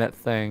making that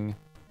thing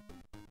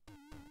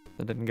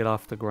that didn't get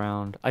off the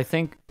ground. I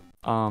think,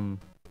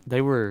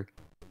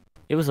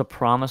 it was a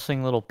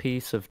promising little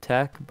piece of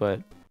tech, but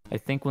I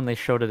think when they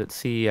showed it at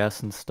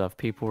CES and stuff,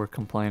 people were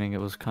complaining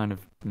it was kind of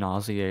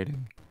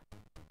nauseating.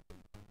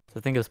 So I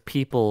think it was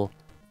people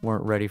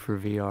weren't ready for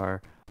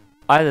VR.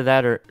 Either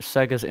that or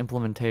Sega's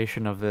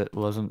implementation of it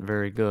wasn't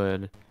very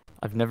good.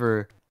 I've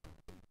never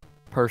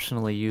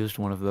personally used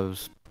one of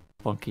those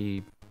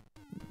funky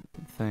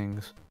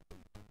things.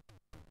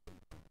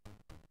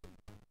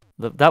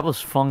 That was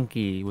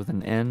funky with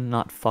an N,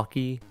 not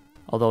fucky.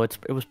 Although it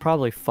was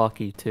probably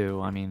fucky too.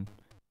 I mean,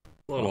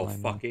 A little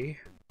fucky.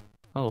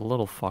 Oh, a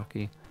little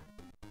fucky.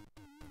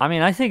 I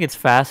mean, I think it's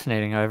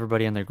fascinating how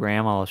everybody and their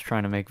grandma was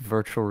trying to make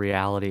virtual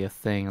reality a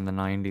thing in the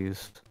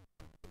 90s.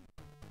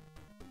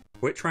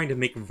 Quit trying to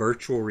make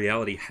virtual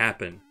reality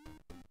happen.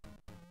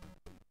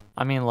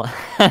 I mean,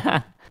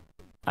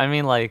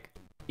 like,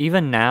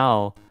 even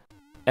now,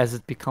 as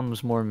it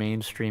becomes more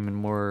mainstream and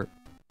more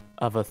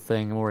of a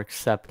thing, more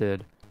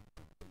accepted.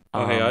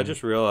 Oh, hey, I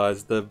just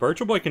realized the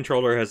Virtual Boy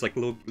controller has, like,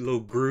 little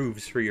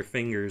grooves for your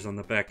fingers on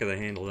the back of the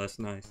handle. That's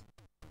nice.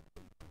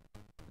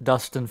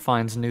 Dustin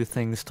finds new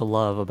things to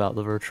love about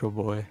the Virtual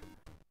Boy.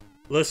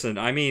 Listen,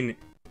 I mean,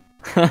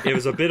 it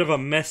was a bit of a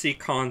messy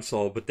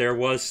console, but there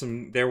was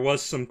some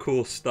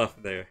cool stuff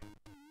there.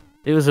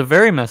 It was a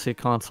very messy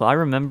console. I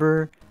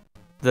remember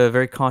the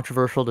very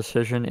controversial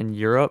decision in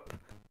Europe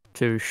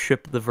to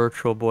ship the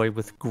Virtual Boy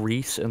with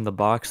grease in the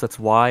box. That's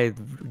why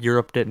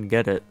Europe didn't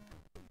get it.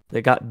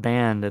 They got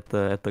banned at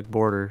the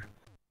border.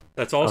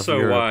 That's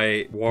also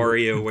why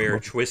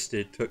WarioWare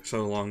Twisted took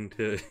so long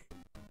to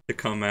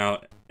come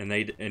out, and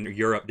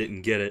Europe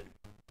didn't get it.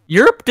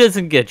 Europe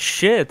doesn't get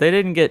shit. They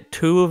didn't get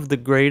two of the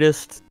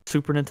greatest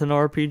Super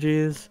Nintendo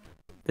RPGs.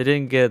 They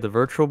didn't get the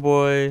Virtual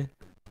Boy.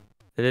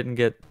 They didn't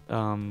get a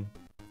lot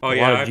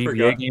of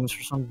GBA games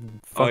for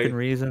some fucking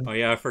reason. Oh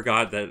yeah, I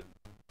forgot that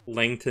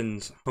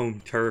Langton's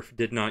home turf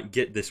did not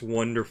get this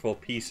wonderful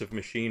piece of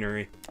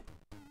machinery.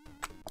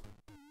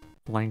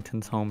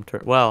 Langton's home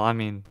turf. Well, I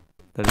mean,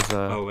 that is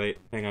Oh wait,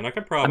 hang on. I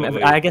could probably. I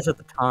mean, I guess at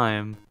the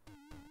time.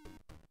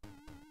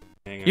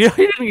 Hang on. You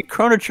didn't get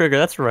Chrono Trigger.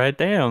 That's right.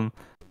 Damn.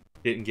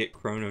 Didn't get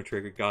Chrono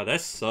Trigger. God,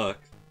 that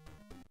sucks.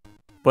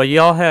 But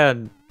y'all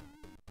had,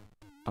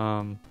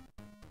 God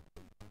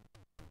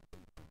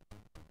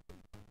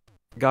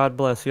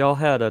bless, y'all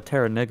had a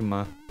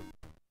Terranigma.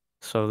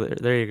 So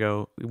there you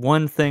go.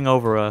 One thing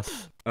over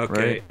us.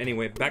 Okay. Right?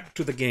 Anyway, back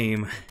to the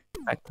game.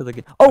 Back to the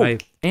game. Oh,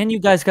 and you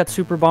guys got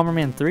Super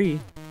Bomberman 3.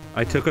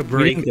 I took a We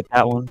break. didn't get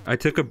that one. I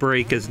took a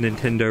break as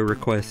Nintendo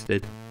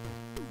requested.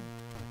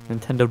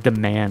 Nintendo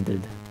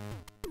demanded.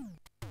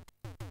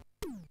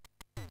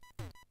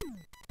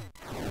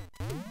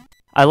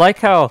 I like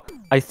how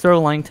I throw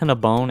Langton a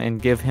bone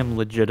and give him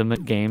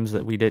legitimate games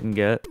that we didn't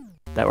get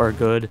that were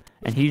good,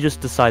 and he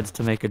just decides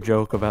to make a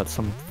joke about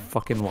some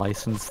fucking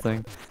license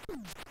thing.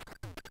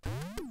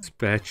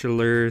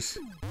 Spatulars,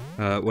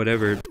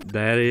 whatever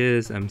that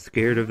is. I'm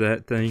scared of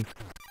that thing.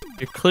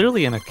 You're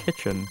clearly in a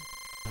kitchen.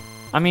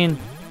 I mean,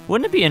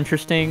 wouldn't it be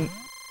interesting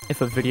if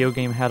a video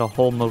game had a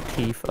whole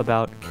motif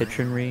about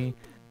kitchenry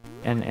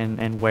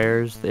and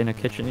wares in a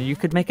kitchen? You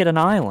could make it an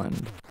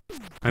island.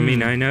 I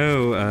mean, I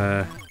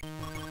know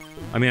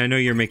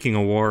you're making a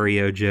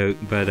Wario joke,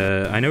 but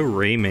I know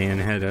Rayman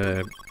had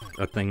a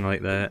thing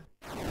like that.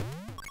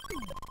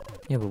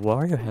 Yeah, but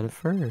Wario had it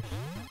first.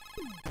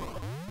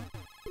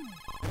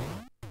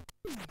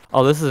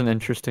 Oh, this is an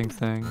interesting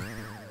thing.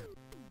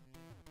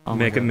 Oh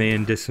Mega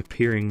Man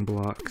disappearing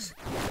blocks.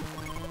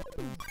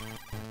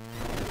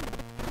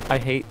 I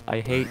hate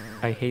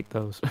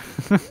those.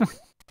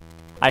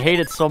 I hate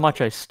it so much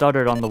I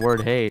stuttered on the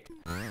word hate.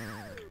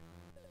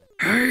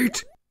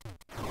 Hate!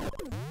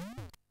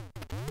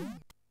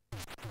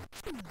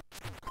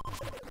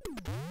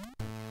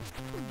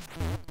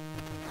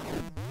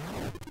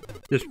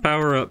 This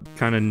power-up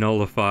kind of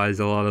nullifies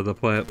a lot of the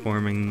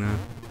platforming, though.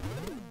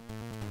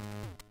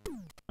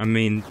 I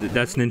mean,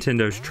 that's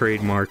Nintendo's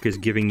trademark, is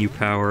giving you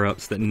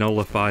power-ups that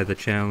nullify the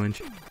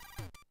challenge.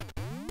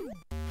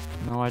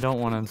 No, I don't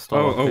want to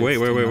install. Oh,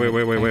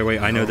 wait.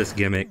 I know this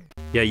gimmick.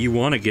 Yeah, you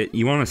want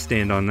to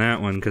stand on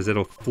that one because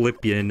it'll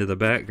flip you into the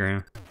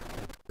background.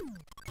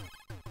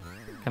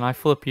 Can I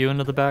flip you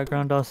into the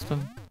background,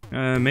 Dustin?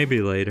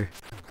 Maybe later.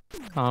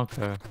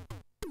 Okay.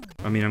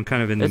 I mean, I'm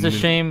kind of in the... It's a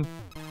shame.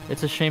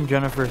 It's a shame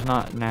Jennifer's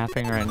not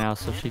napping right now,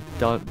 so she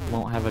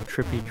won't have a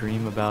trippy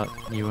dream about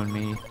you and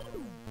me.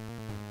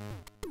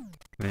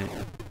 Man.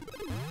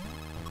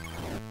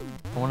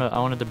 I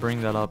wanted to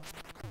bring that up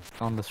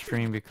on the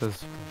stream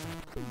because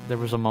there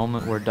was a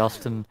moment where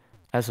Dustin,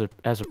 as a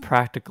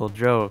practical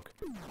joke,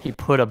 he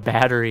put a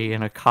battery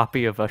in a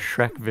copy of a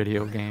Shrek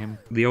video game.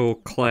 The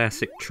old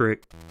classic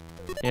trick.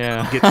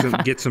 Yeah.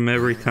 Gets him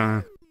every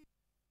time.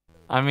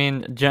 I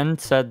mean, Jen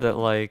said that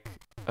like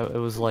it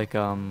was like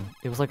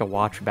a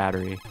watch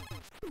battery,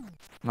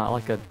 not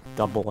like a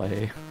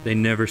AA. They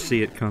never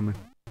see it coming.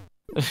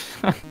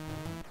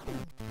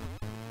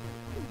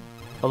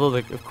 Although,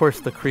 of course,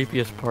 the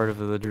creepiest part of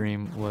the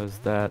dream was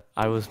that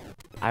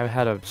I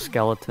had a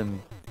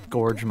skeleton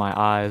gorge my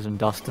eyes, and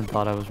Dustin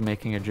thought I was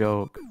making a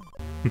joke.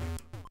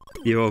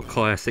 The old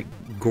classic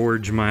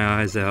gorge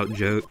my eyes out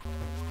joke.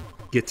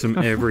 Gets him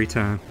every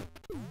time.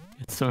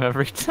 Gets him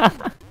every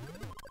time.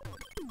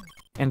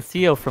 And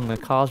Theo from the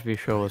Cosby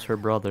Show was her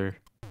brother.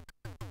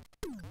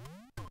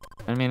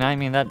 I mean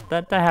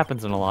that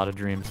happens in a lot of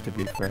dreams, to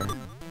be fair.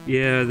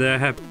 Yeah,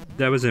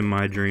 that was in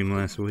my dream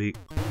last week.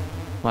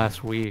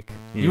 Last week.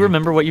 Yeah. You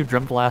remember what you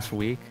dreamt last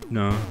week?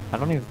 No. I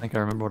don't even think I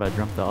remember what I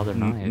dreamt the other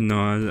night.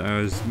 No, I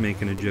was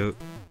making a joke.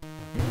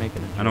 You're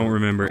making a joke. I don't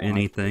remember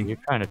anything. You're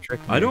trying to trick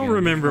me. I don't again.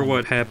 remember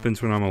what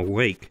happens when I'm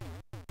awake.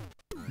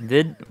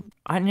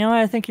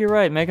 I think you're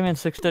right. Mega Man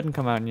 6 didn't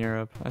come out in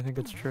Europe. I think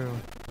it's true.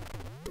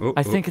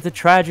 I think the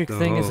tragic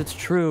thing is it's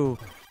true.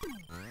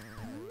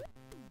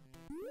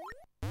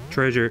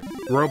 Treasure.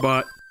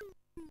 Robot.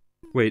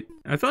 Wait,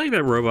 I feel like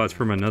that robot's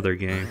from another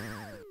game.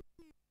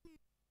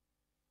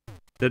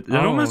 That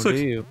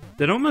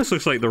almost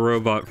looks like the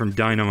robot from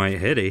Dynamite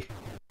Headdy.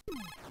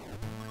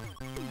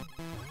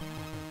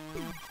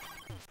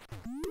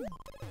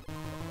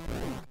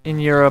 In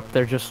Europe,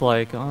 they're just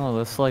like, oh,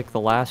 this is like the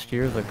last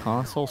year of the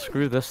console.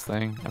 Screw this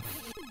thing.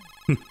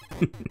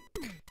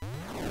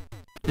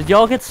 Did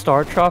y'all get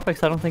Star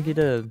Tropics? I don't think you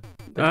did.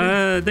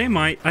 They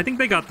might. I think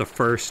they got the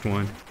first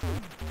one.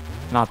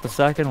 Not the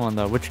second one,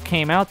 though, which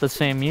came out the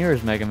same year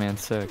as Mega Man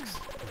 6.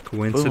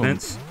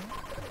 Coincidence?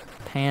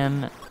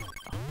 Boom.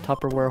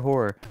 Tupperware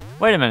horror.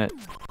 Wait a minute.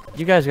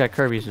 You guys got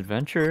Kirby's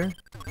Adventure.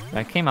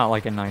 That came out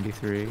like in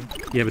 '93.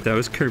 Yeah, but that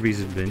was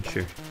Kirby's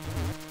Adventure.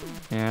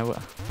 Yeah,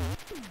 well,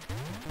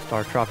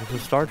 Star Tropics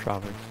was Star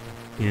Tropics.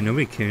 Yeah,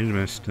 nobody cares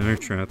about Star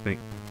Tropic.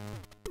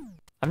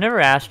 I've never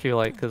asked you,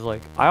 like, because,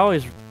 like, I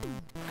always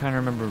kind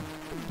of remember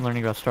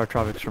learning about Star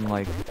Tropics from,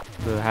 like,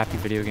 the Happy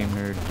Video Game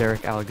Nerd,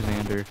 Derek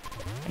Alexander,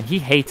 and he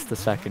hates the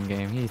second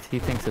game. He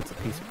thinks it's a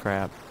piece of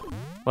crap.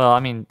 Well,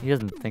 I mean, he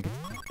doesn't think it's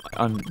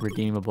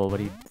unredeemable,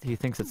 but he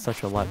thinks it's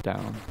such a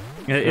letdown.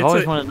 Yeah, I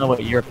always wanted to know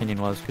what your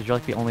opinion was, because you're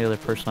like the only other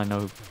person I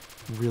know who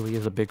really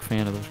is a big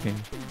fan of those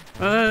games.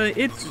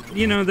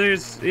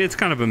 It's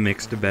kind of a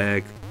mixed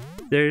bag.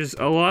 There's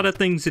a lot of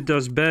things it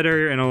does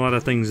better, and a lot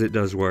of things it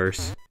does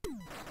worse.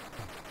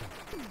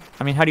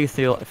 I mean, how do you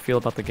feel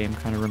about the game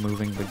kind of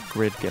removing the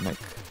grid gimmick?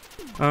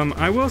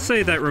 I will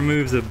say that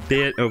removes a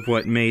bit of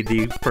what made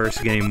the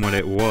first game what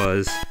it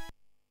was.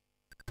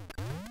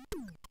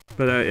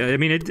 But, I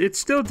mean, it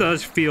still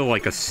does feel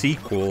like a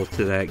sequel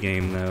to that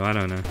game, though. I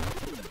don't know.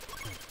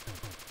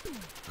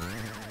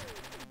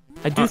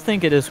 I do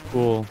think it is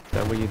cool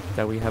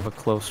that we have a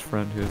close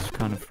friend who's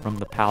kind of from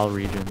the PAL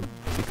region,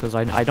 because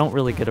I don't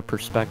really get a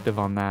perspective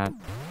on that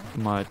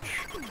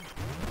much.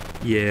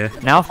 Yeah.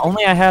 Now, if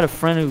only I had a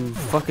friend who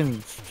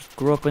fucking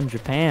grew up in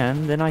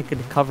Japan, then I could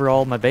cover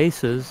all my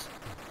bases.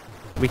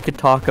 We could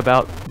talk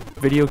about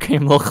video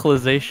game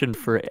localization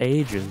for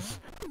ages.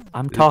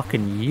 I'm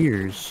talking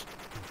years.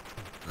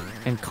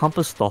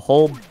 Encompass the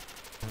whole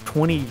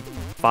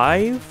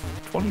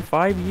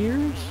 25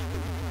 years?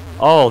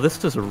 Oh,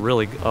 this is a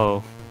really...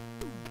 Oh.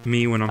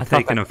 Me when I'm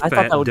taking a fat dump. I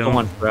thought that would go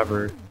on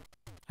forever.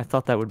 I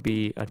thought that would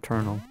be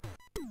eternal.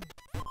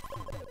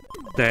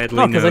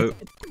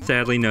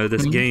 Sadly, no.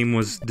 This game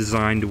was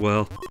designed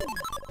well.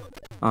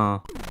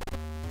 Oh.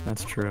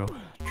 That's true.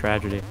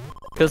 Tragedy.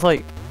 Because,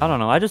 like, I don't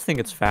know, I just think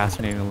it's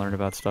fascinating to learn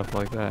about stuff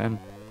like that.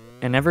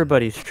 And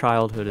everybody's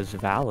childhood is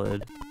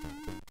valid.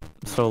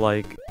 So,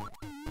 like...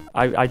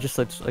 I just,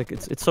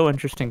 it's so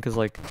interesting because,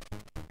 like,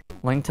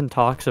 Langton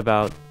talks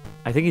about,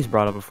 I think he's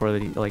brought up before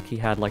that he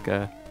had, like,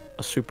 a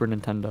Super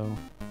Nintendo.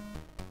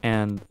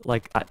 And,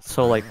 like,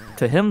 so, like,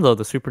 to him, though,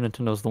 the Super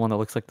Nintendo is the one that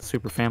looks like the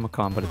Super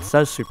Famicom, but it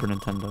says Super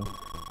Nintendo.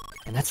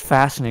 And that's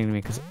fascinating to me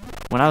because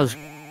when I was,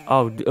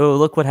 oh,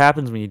 look what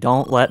happens when you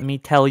don't let me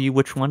tell you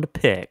which one to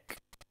pick.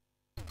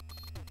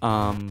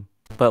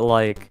 But,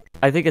 like,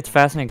 I think it's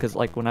fascinating because,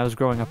 like, when I was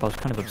growing up, I was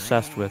kind of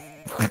obsessed with...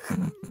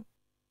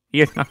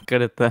 You're not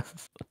good at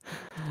this.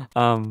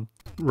 Right.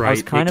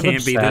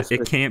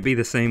 It can't be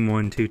the same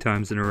one 2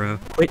 times in a row.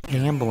 Quit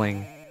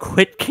gambling.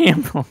 Quit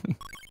gambling.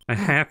 I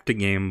have to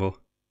gamble.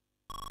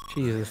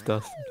 Jesus,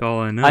 Dustin. That's all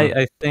I know.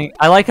 I think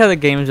I like how the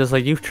game is just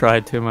like you've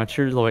tried too much.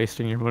 You're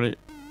wasting your money.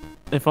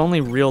 If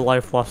only real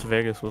life Las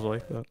Vegas was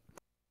like that.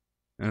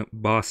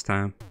 Boss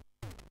time.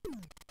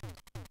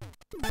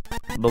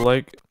 But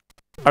like,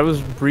 I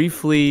was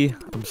briefly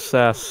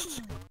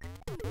obsessed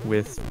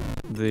with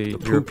the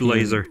Poop European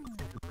laser.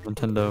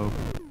 Nintendo.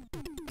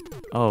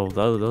 Oh,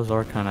 those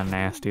are kind of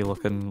nasty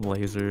looking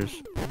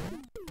lasers.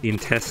 The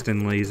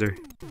intestine laser.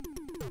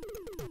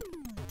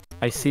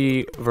 I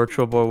see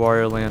Virtual Boy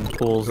Wario Land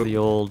pulls the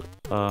old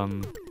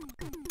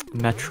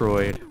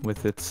Metroid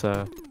with its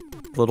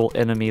little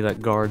enemy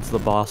that guards the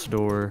boss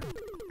door.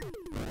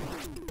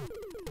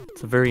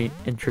 It's a very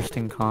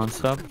interesting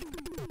concept.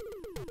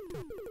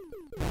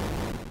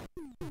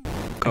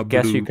 I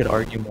guess you could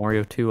argue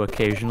Mario 2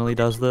 occasionally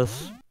does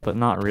this, but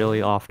not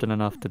really often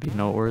enough to be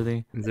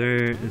noteworthy. Is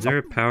there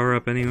a power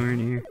up anywhere in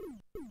here?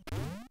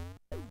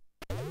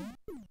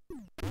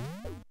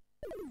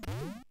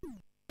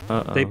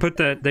 Uh-oh. They put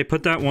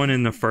that one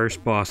in the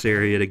first boss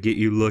area to get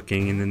you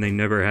looking, and then they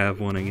never have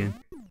one again.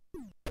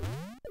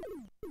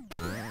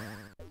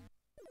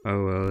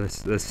 Oh well,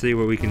 let's see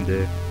what we can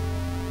do.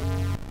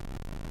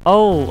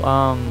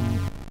 Oh,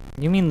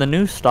 you mean the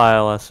new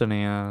style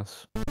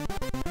SNES?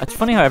 It's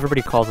funny how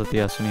everybody calls it the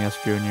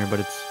SNES Junior,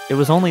 but it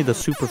was only the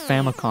Super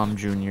Famicom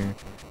Junior.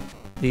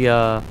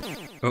 The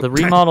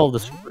remodel of the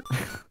Super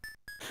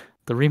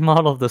the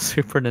remodel of the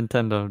Super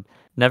Nintendo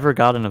never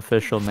got an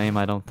official name,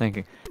 I don't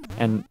think.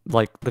 And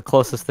like the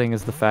closest thing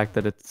is the fact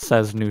that it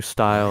says new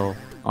style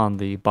on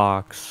the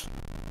box.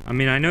 I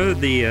mean, I know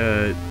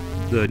the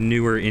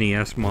newer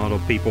NES model,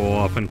 people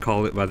often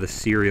call it by the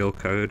serial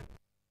code.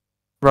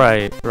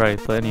 Right,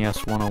 the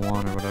NES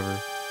 101 or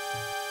whatever.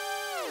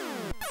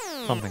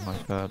 Something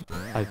like that.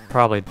 I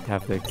probably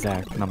have the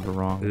exact number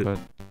wrong, but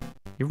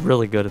you're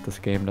really good at this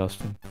game,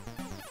 Dustin.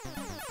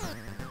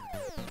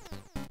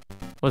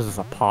 What is this,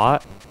 a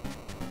pot?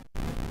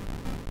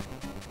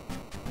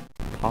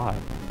 Pot.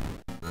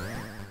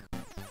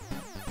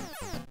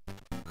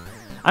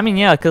 I mean,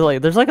 yeah, because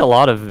like, there's like a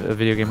lot of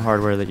video game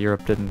hardware that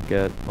Europe didn't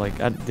get. Like,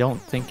 I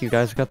don't think you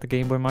guys got the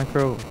Game Boy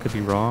Micro. Could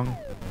be wrong.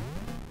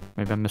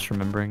 Maybe I'm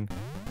misremembering.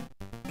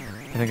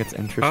 I think it's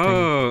interesting.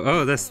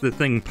 Oh, that's the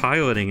thing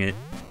piloting it.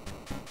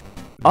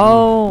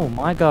 Oh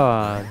my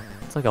god.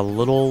 It's like a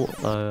little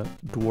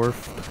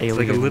dwarf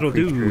alien. It's like a little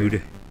creature.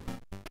 dude.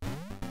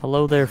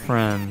 Hello there,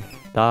 friend.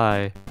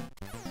 Die.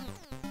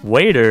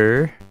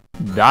 Waiter.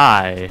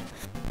 Die.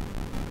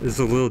 This is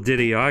a little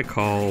ditty I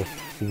call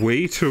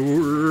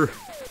Waiter.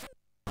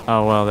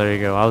 Oh well, there you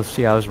go. I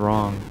was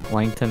wrong.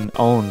 Langton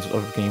owns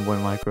a Game Boy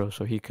Micro,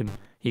 so he can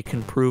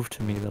prove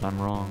to me that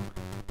I'm wrong.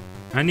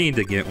 I need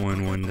to get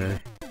one day.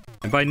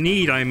 And by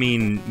need, I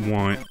mean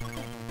want.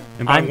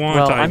 And by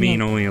I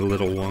mean only a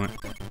little want.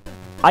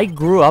 I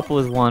grew up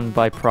with one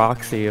by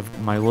proxy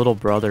of my little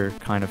brother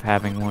kind of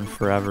having one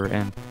forever,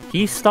 and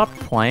he stopped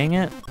playing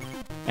it,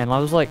 and I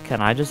was like, can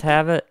I just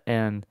have it?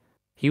 And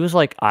he was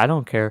like, I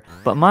don't care.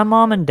 But my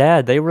mom and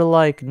dad, they were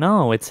like,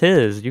 no, it's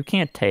his. You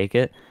can't take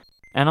it.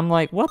 And I'm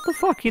like, what the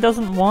fuck? He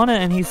doesn't want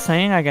it, and he's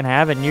saying I can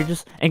have it, and you're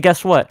just... And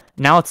guess what?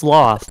 Now it's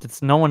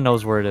lost. No one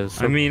knows where it is.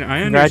 So I mean,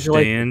 I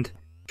understand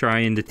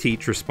trying to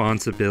teach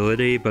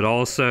responsibility, but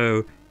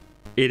also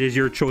it is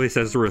your choice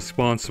as a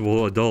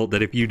responsible adult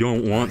that if you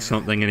don't want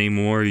something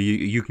anymore,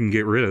 you can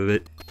get rid of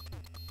it.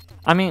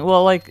 I mean,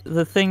 well, like,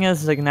 the thing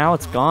is, like, now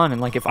it's gone, and,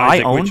 like, if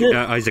I owned it...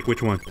 Isaac,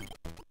 which one?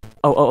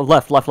 Oh,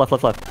 left.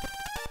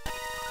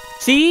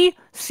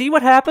 See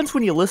what happens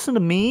when you listen to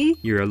me?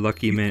 You're a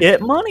lucky man.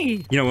 Get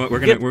money. You know what?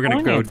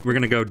 We're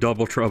gonna go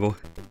double trouble.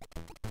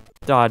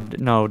 God,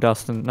 no,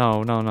 Dustin,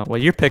 no.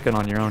 Well, you're picking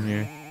on your own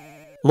here.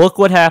 Look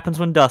what happens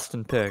when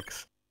Dustin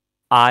picks.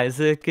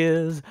 Isaac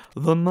is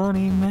the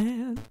money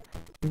man.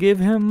 Give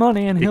him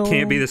money and he'll... It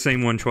can't be the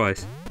same one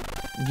twice.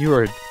 You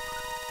are...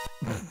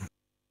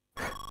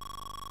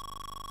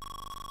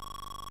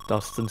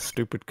 Dustin's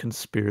stupid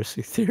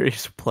conspiracy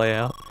theories play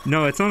out.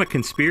 No, it's not a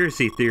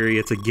conspiracy theory,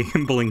 it's a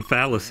gambling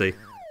fallacy.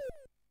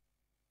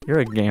 You're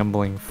a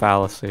gambling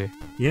fallacy.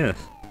 Yes.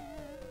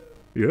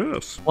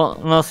 Yes.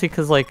 Well, no, see,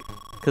 because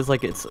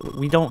it's...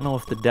 We don't know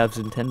if the devs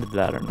intended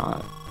that or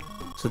not.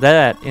 So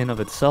that, in of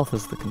itself,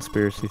 is the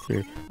conspiracy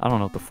theory. I don't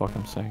know what the fuck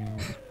I'm saying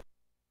anymore.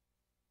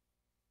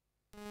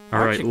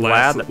 Alright,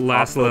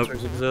 last level.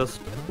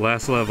 Exist.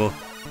 Last level.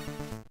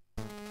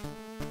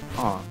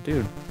 Aw,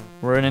 dude.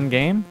 We're in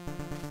game?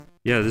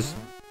 Yeah, this...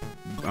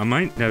 I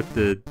might have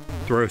to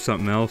throw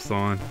something else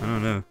on. I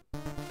don't know.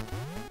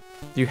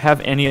 Do you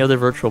have any other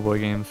Virtual Boy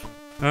games?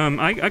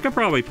 I could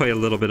probably play a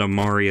little bit of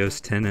Mario's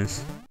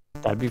Tennis.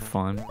 That'd be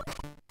fun.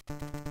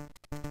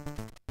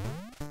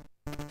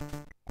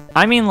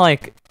 I mean,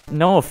 like,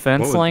 no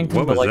offense,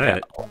 Langton, but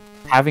like,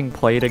 having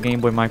played a Game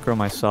Boy Micro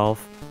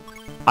myself,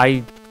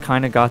 I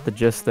kind of got the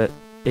gist that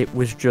it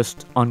was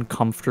just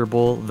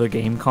uncomfortable, the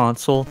game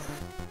console.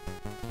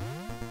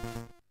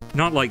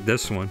 Not like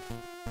this one.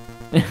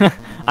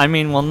 I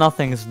mean, well,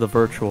 nothing's the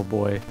Virtual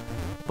Boy,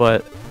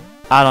 but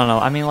I don't know.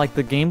 I mean, like,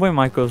 the Game Boy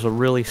Micro is a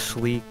really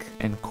sleek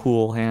and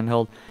cool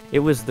handheld. It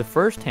was the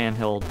first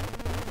handheld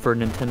for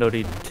Nintendo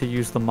to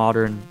use the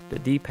modern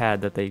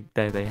D-pad that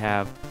they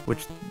have,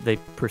 which they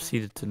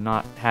proceeded to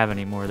not have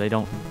anymore. They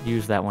don't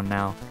use that one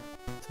now.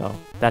 So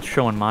that's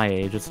showing my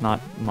age. It's not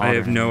modern. I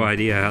have no anymore.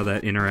 idea how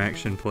that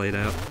interaction played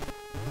out.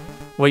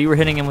 Well, you were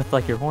hitting him with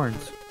like your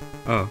horns.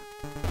 Oh.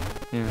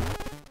 Yeah.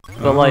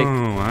 But like,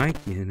 oh, I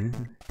get it.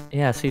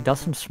 yeah. See,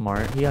 Dustin's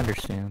smart. He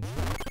understands.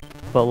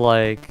 But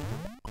like,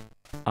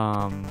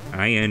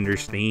 I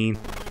understand.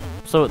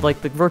 so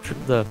like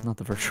not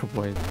the Virtual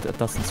Boy.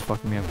 Dustin's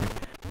fucking me up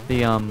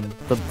here.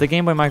 The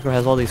Game Boy Micro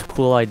has all these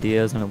cool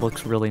ideas and it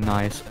looks really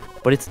nice,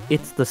 but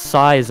it's the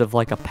size of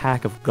like a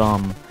pack of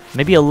gum,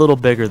 maybe a little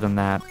bigger than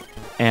that,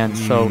 and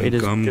so it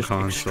is gum just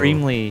console.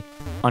 extremely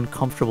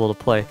uncomfortable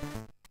to play.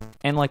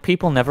 And like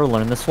people never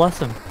learn this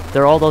lesson.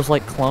 There are all those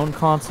like clone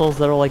consoles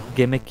that are like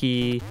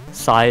gimmicky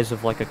size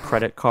of like a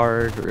credit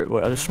card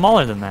or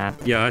smaller than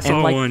that. Yeah, I saw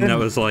like, one that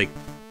was like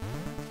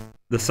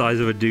the size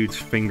of a dude's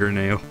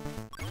fingernail.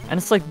 And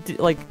it's like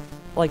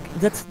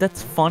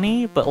that's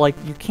funny, but like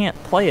you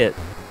can't play it.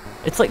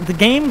 It's like the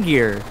Game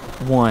Gear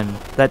one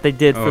that they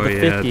did for the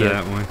 50th.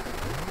 That one.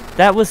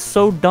 That was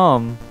so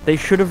dumb. They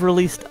should have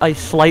released a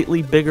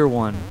slightly bigger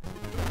one,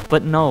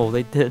 but no,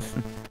 they did.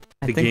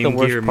 I think the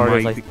worst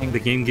part is the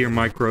Game Gear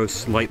Micro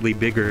slightly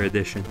bigger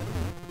edition.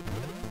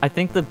 I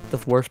think the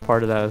worst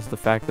part of that is the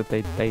fact that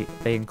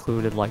they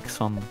included like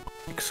some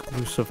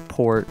exclusive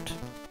port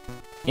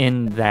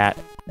in that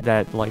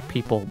like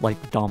people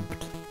like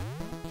dumped.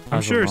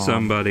 I'm sure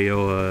somebody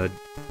will.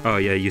 Oh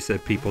yeah, you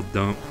said people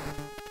dump.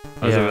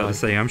 I was about to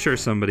say, I'm sure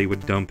somebody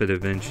would dump it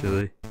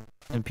eventually.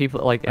 And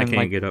people like, I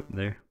can't get up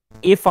there.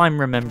 If I'm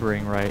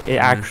remembering right, it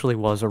actually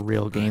was a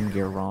real Game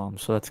Gear ROM,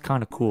 so that's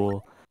kind of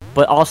cool.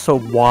 But also,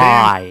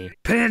 why?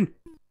 Pen!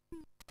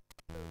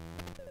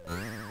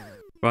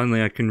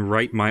 Finally, I can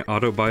write my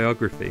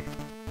autobiography.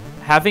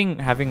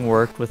 Having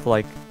worked with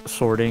like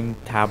sorting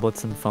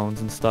tablets and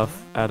phones and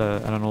stuff at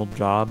an old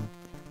job,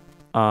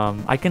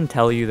 I can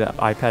tell you that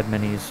iPad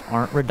minis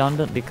aren't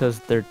redundant because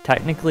they're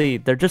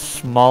just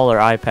smaller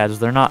iPads.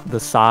 They're not the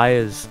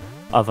size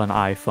of an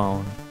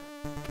iPhone.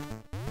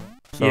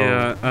 So,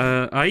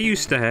 yeah, I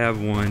used to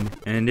have one,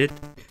 and it's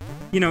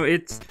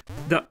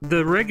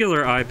the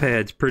regular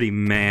iPad's pretty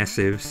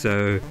massive,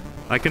 so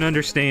I can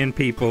understand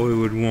people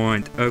who would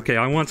want, okay,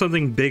 I want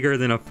something bigger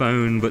than a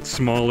phone, but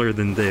smaller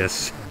than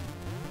this.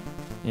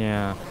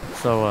 Yeah.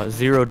 So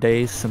 0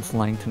 days since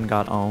Langton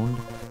got owned.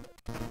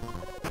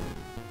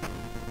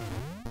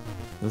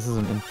 This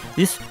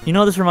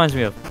this reminds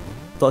me of.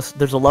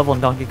 There's a level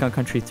in Donkey Kong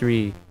Country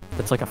 3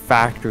 that's like a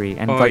factory,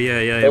 and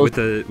yeah, with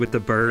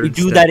the birds.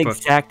 You do that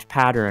exact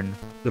pattern.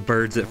 The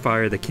birds that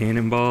fire the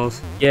cannonballs.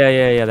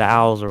 Yeah, the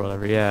owls or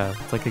whatever. Yeah,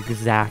 it's like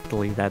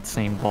exactly that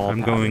same ball.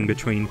 I'm pattern. going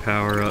between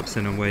power-ups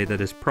in a way that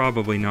is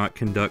probably not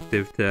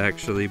conductive to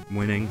actually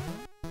winning.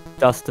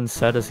 Dustin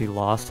said as he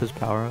lost his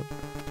power-up.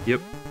 Yep.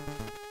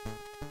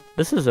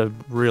 This is a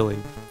really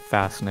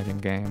fascinating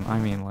game. I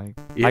mean, like,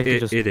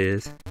 it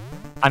is.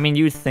 I mean,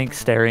 you'd think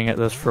staring at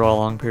this for a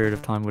long period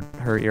of time would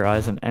hurt your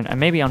eyes, and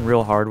maybe on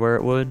real hardware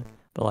it would,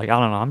 but like, I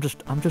don't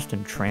know, I'm just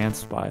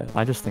entranced by it.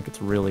 I just think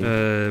it's really.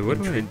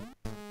 What do I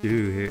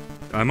do here?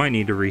 I might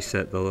need to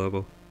reset the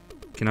level.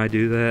 Can I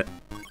do that?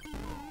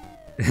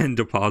 And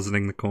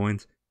depositing the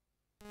coins.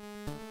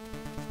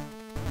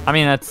 I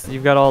mean,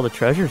 you've got all the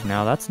treasures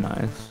now. That's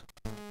nice.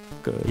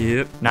 Good.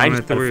 Yep. Now you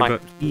just gotta find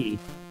the key.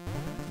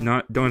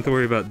 Don't have to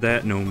worry about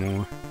that no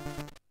more.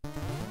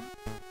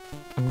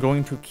 I'm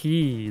going to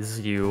keys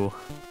you.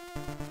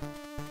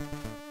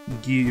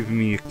 Give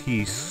me a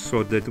key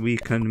so that we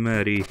can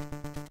marry.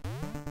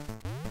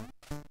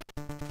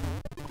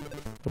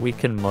 We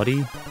can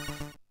muddy?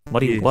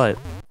 Muddy Yes. what?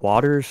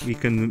 Waters? We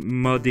can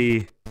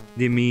muddy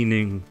the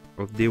meaning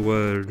of the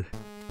word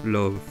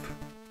love.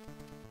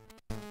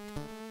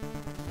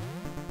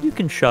 You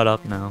can shut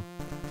up now.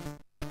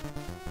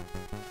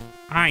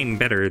 I'm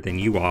better than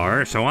you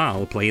are, so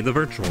I'll play the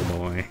Virtual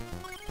Boy.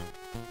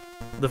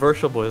 The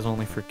Virtual Boy is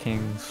only for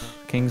kings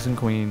and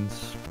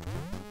queens.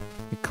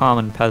 You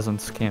common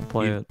peasants can't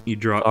play it. You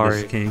dropped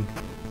Sorry. this king.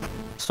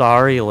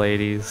 Sorry,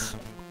 ladies.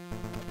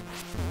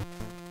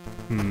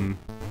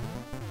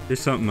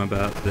 There's something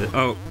about this.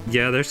 Oh,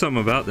 yeah, there's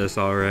something about this,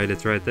 alright.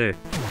 It's right there.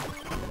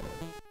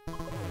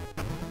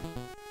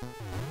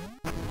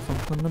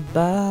 Something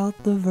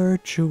about the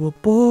Virtual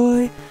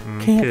Boy.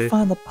 Okay. Can't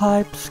find the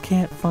pipes,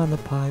 can't find the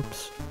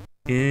pipes.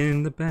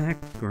 In the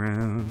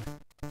background.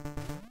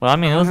 Well, I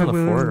mean, it was in the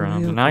will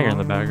foreground, but live now you're in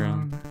the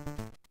background.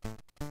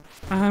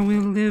 on. I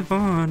will live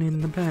on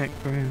in the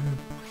background.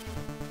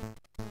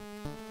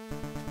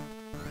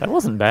 That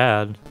wasn't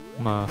bad.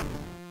 I'm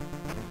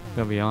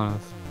gonna be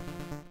honest.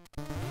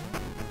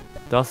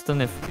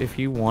 Dustin, if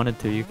you wanted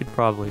to, you could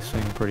probably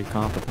sing pretty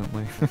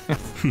competently.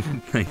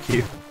 Thank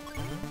you.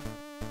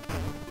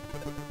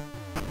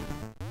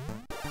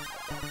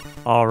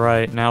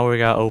 Alright, now we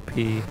got OP.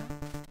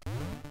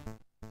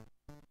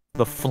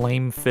 The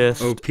Flame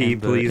Fist. OP,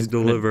 and the please Infinite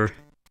deliver.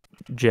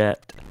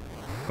 Jet.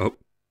 Oh,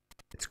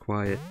 it's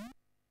quiet.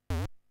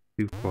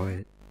 Too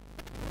quiet.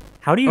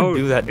 How do you Oh,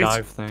 do that it's-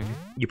 dive thing?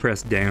 You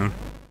press down.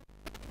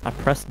 I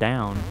pressed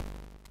down.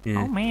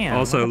 Yeah. Oh man.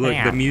 Also, look,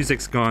 at the that.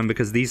 music's gone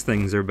because these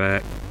things are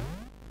back.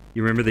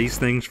 You remember these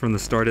things from the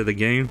start of the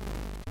game?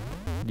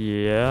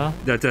 Yeah.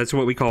 That's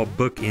what we call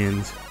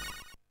bookends.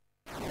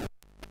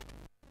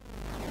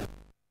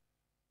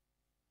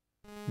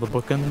 The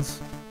bookends.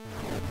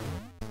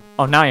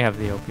 Oh, now you have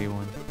the OP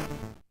one.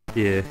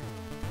 Yeah.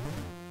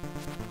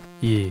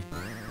 Yeah.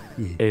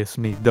 Yeah. It's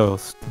me,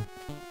 Dustin.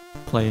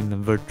 Playing the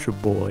Virtual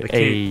Boy.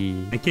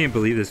 I can't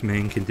believe this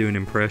man can do an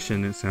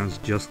impression that sounds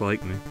just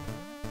like me.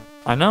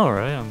 I know,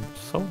 right? I'm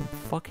so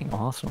fucking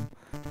awesome.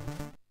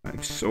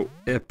 I'm so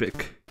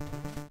epic.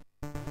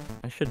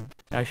 I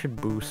should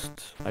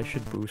boost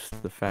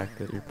the fact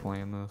that you're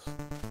playing this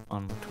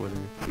on Twitter.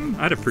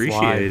 I'd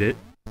appreciate it.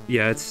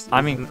 Yeah, it's.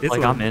 I mean, it's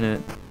like, I'm in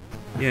it.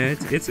 Yeah,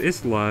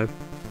 it's live.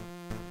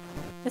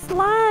 It's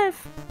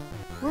live.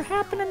 We're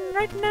happening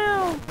right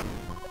now.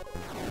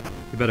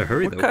 You better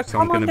hurry though. 'Cause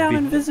Come on down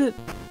and visit.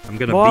 I'm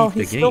gonna While beat the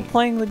he's game. still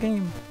playing the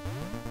game.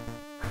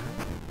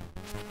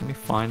 Let me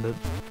find it.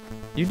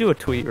 You do a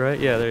tweet, right?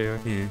 Yeah, there you are.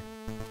 Yeah.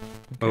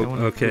 I Oh,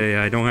 wanna okay.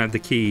 I don't have the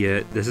key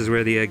yet. This is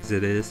where the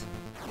exit is.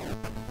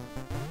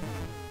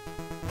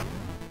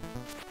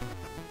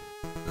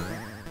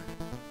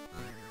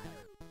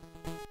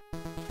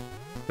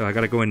 So I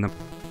gotta go in the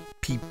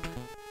peep.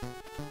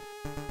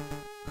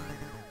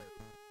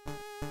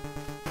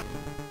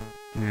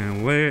 Now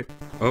where?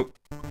 Oh.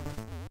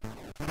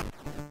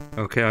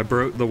 Okay, I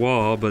broke the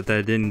wall, but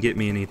that didn't get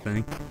me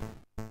anything.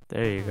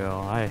 There you go.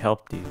 I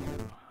helped you.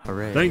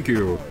 Hooray. Thank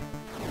you.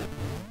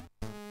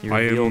 You're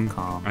I real am.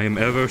 calm. I am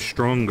ever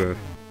stronger.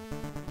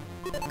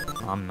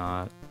 I'm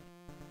not.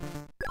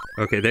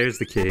 Okay, there's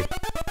the key.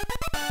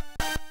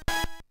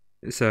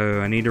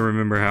 So I need to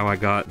remember how I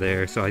got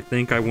there. So I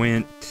think I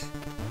went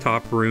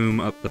top room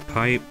up the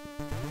pipe.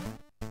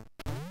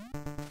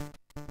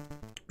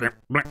 Ow,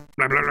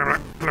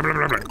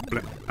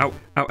 ow,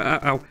 ow,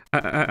 ow,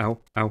 ow,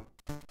 ow.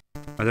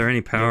 Are there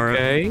any power?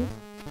 Okay.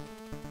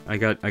 I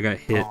got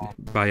hit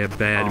by a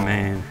bad Aw.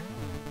 man.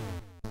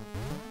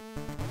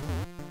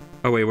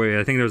 Oh wait,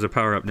 I think there's a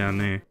power up down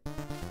there.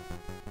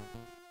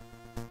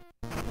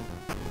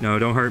 No,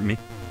 don't hurt me.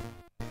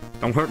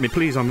 Don't hurt me,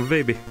 please, I'm a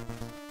baby.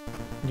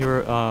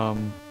 You're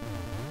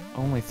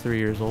only 3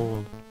 years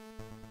old.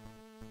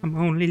 I'm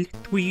only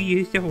 3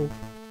 years old.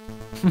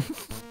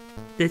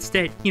 That's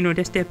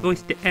that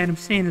voice that Adam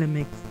Sandler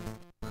makes.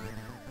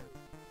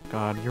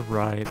 God, you're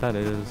right. That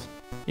is.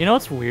 You know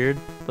what's weird?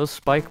 Those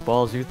spike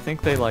balls. You would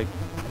think they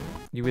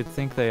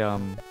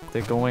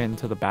they go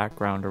into the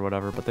background or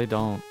whatever, but they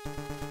don't.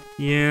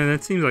 Yeah,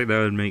 that seems like that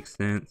would make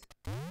sense.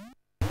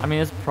 I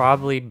mean, it's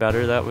probably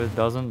better that it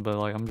doesn't, but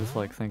like I'm just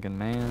like thinking,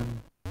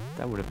 man,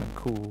 that would have been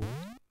cool.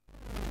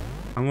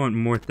 I want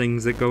more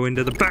things that go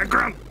into the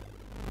background.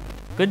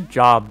 Good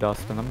job,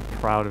 Dustin. I'm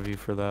proud of you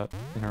for that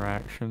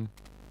interaction.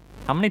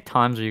 How many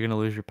times are you gonna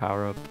lose your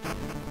power up?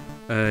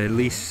 At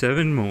least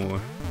 7 more.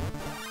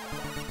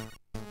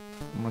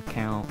 I'm gonna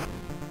count.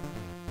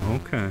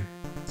 Okay.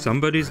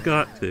 Somebody's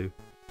got to.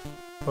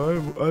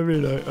 I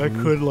mean, I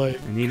could like.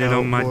 I need it count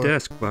on my more.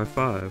 desk by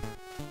 5.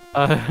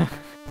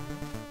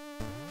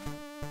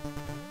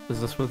 Is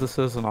this what this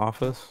is? An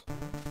office?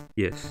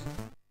 Yes.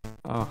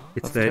 Oh,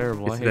 It's that's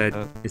terrible. I hate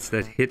that. It's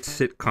that hit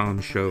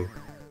sitcom show.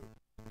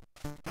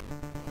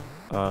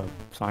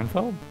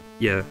 Seinfeld?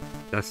 Yeah,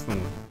 that's the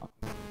one.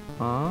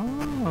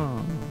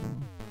 Oh.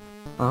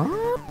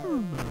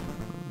 Oh.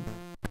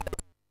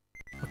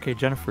 Okay,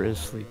 Jennifer is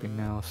sleeping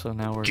now, so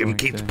now we're Jim going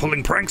keeps to,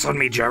 pulling pranks on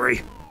me,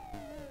 Jerry.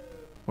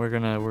 we're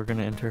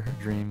gonna enter her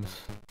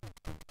dreams.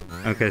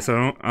 Okay,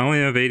 so I only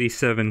have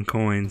 87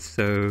 coins,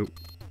 so...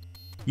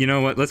 You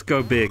know what? Let's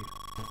go big.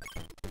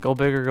 Go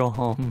big or go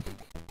home.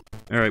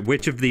 Alright,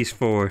 which of these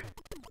 4?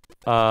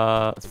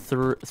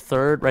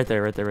 Third, right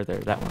there,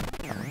 that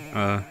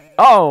one.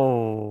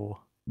 Oh!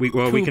 We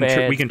Too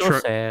bad, we can so try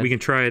sad. we can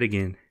try it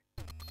again.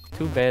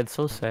 Too bad,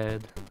 so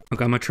sad.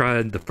 Okay, I'm gonna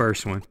try the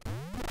first one.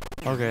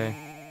 Okay.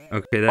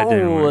 Okay, that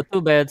didn't Oh, work.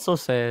 too bad, so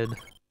sad.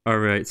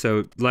 Alright,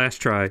 so last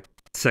try.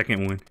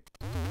 Second one.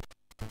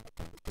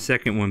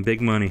 Second one,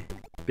 big money.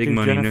 Big Dude,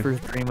 money. Jennifer's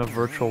dream of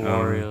virtual Oh.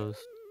 Warrios.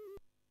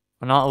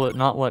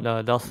 Not what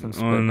Dustin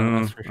spit, Oh no,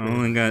 that's for I sure.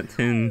 only got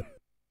 10.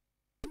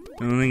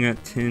 I only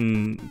got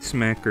 10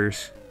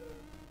 smackers.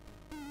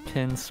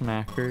 10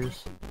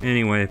 smackers.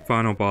 Anyway,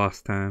 final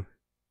boss time.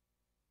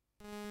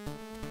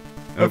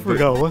 I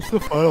forgot. What's the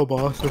final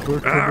boss of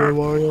Virtual Boy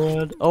Wario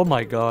Land? Oh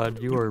my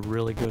god, you are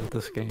really good at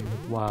this game.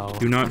 Wow.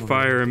 Do not I'm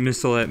fire a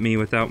missile at me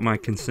without my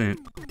consent.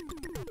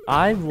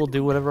 I will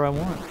do whatever I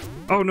want.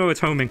 Oh no, it's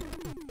homing.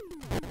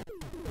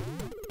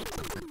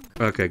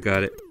 Okay,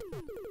 got it.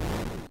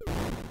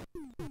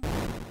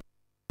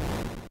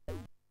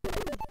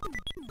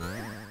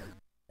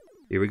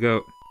 Here we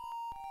go.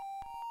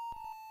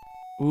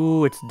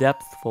 Ooh, it's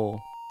depthful.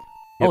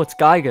 Yep. Oh, it's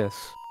Gygus.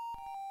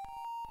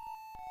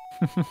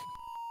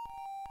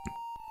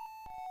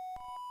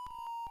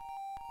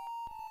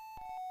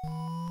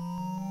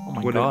 Oh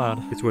my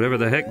god. It's whatever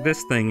the heck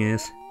this thing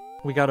is.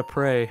 We gotta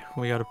pray.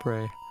 We gotta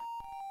pray.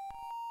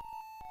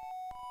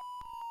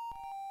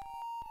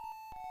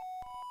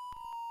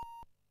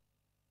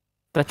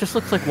 That just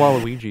looks like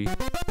Waluigi.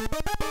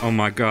 Oh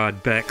my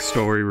god,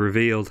 backstory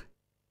revealed.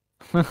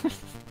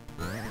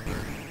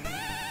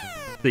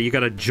 That you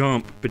gotta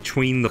jump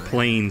between the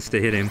planes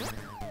to hit him.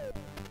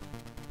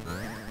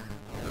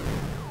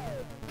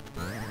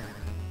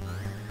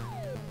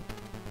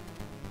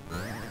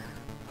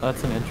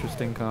 That's an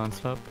interesting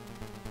concept.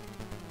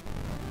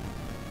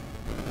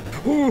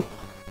 Ooh.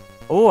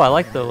 Oh, I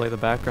like the way the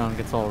background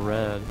gets all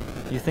red.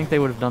 You think they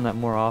would have done that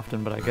more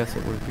often, but I guess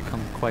it would have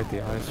become quite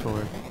the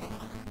eyesore.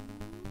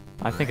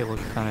 I think it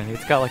looks kind of neat.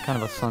 It's got like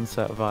kind of a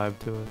sunset vibe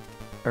to it.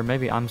 Or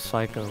maybe I'm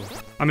psycho.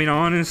 I mean,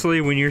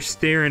 honestly, when you're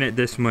staring at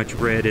this much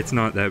red, it's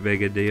not that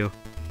big a deal.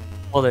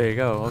 Well, there you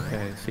go.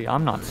 Okay, see,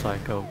 I'm not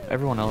psycho.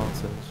 Everyone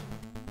else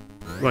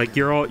is. Like,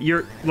 you're,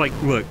 like,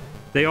 look,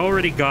 they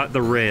already got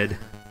the red.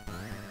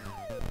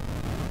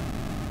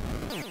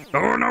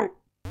 Oh no!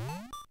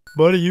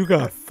 Buddy, you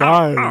got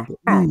fired.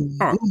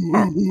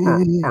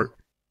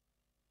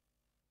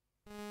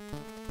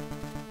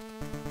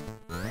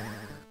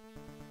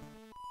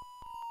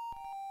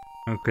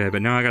 Okay,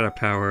 but now I gotta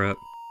power up.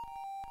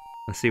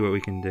 Let's see what we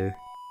can do.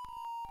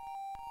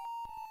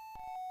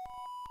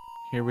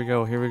 Here we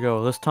go, here we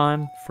go. This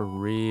time, for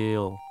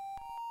real.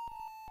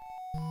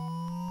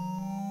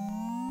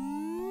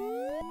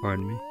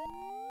 Pardon me.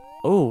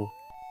 Oh!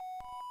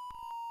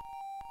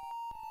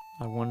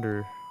 I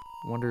wonder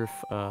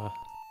if, I've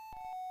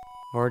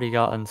already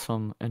gotten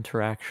some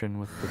interaction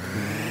with the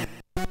team.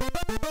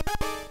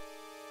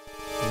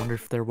 I wonder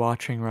if they're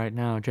watching right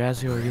now.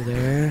 Jazzy, are you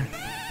there?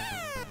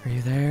 Are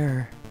you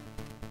there?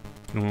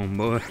 Come on,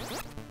 boy.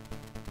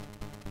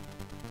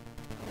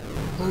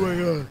 Oh my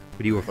god. What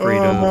are you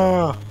afraid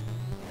of?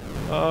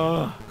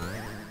 I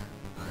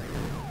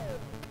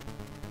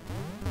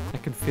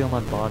can feel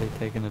my body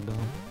taking a dump.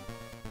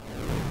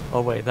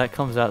 Oh wait, that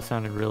comes out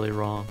sounding really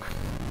wrong.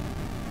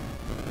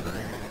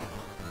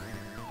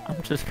 I'm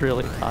just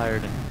really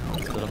tired and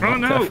Oh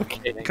no!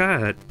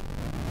 God.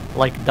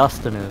 Like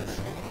Dustin is.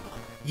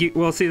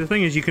 Well, see, the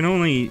thing is, you can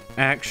only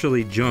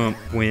actually jump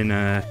when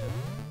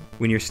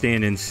you're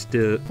standing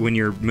still. When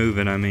you're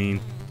moving, I mean.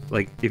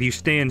 Like, if you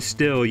stand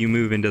still, you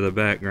move into the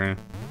background.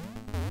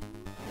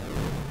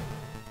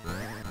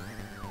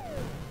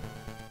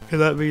 Could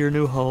that be your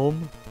new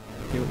home?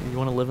 You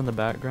want to live in the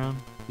background?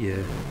 Yeah.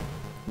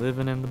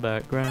 Living in the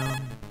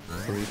background,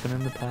 sleeping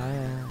in the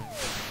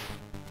past.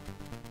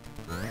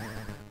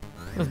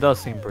 This does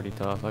seem pretty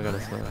tough, I gotta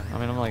say. I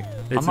mean, I'm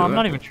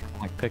not even sure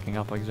I'm like picking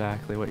up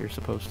exactly what you're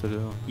supposed to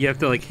do. You have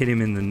to like hit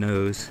him in the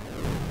nose.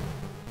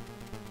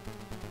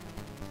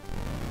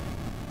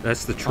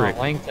 That's the trick.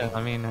 Oh, Langton,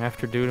 I mean,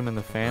 after dude him in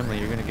the family,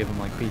 you're gonna give him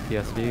like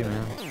PTSD,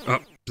 man. Oh,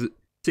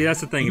 see, that's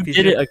the thing. You if you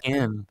did it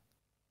again.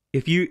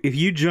 If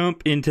you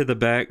jump into the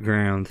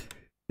background,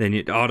 then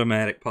it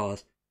automatic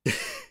pause.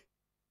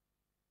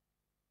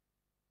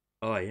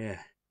 Oh yeah.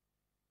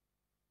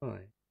 Oh.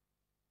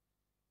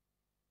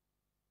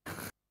 Yeah.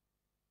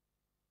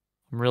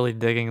 I'm really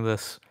digging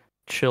this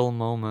chill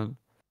moment.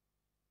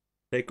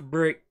 Take a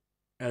break,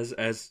 as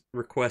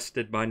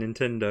requested by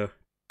Nintendo.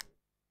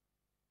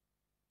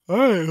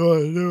 I ain't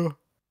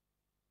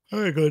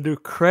gonna do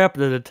Crap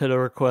that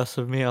Nintendo requests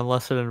of me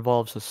unless it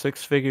involves a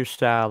 6-figure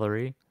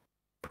salary,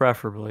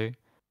 preferably,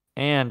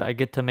 and I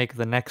get to make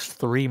the next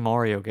 3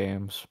 Mario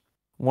games,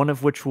 one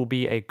of which will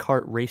be a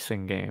kart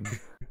racing game.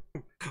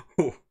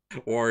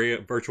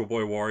 Wario, Virtual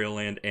Boy Wario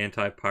Land,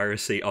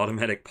 anti-piracy,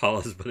 automatic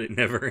pause, but it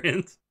never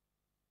ends.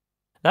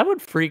 That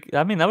would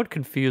that would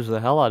confuse the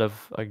hell out of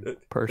a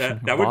person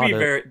That who would be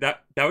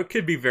bought it.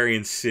 could be very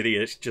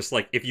insidious. Just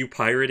like if you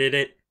pirated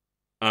it,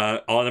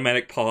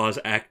 automatic pause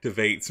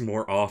activates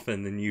more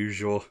often than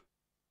usual.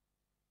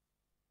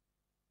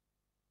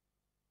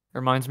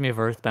 Reminds me of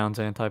Earthbound's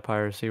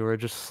anti-piracy, where it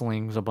just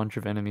slings a bunch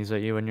of enemies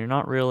at you, and you're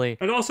not really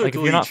And also like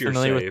if you're not deletes your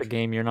familiar with save. the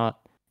game, you're not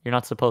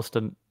supposed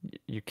to.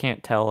 You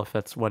can't tell if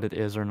that's what it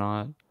is or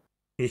not.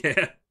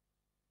 Yeah.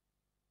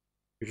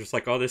 You're just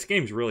like, oh, this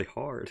game's really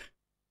hard.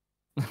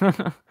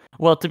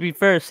 Well, to be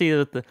fair, see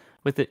that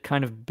with it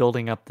kind of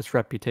building up this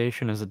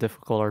reputation as a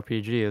difficult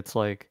RPG, it's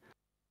like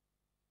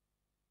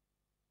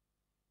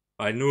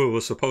I knew it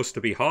was supposed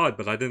to be hard,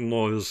 but I didn't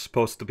know it was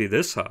supposed to be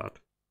this hard.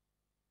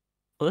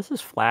 well, this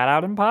is flat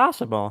out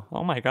impossible.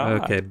 Oh my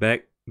god. Okay,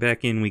 back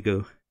in we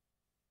go.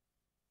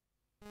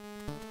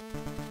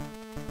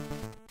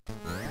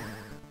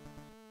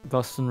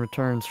 Dustin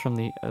returns from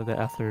the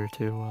ether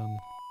to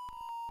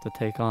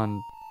take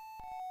on,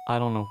 I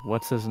don't know,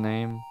 what's his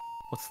name?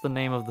 What's the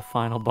name of the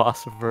final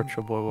boss of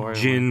Virtual Boy Wario?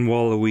 Jin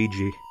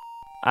Waluigi.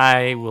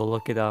 I will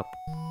look it up.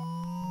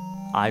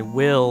 I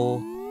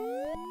will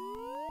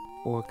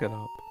look it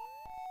up.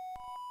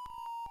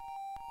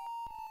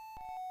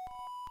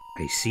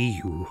 I see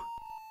you.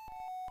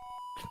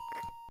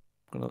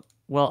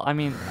 Well, I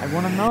mean, I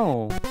want to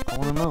know. I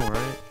want to know,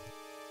 right?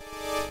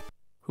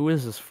 Who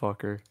is this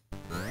fucker?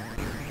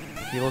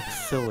 He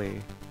looks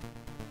silly.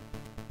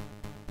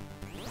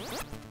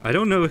 I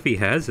don't know if he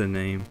has a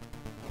name.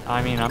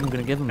 I mean, I'm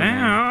gonna give him a name.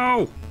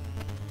 Ow!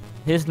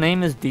 His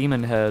name is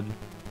Demon Head,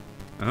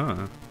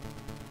 Ah.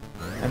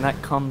 and that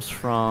comes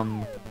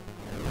from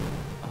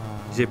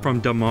Is it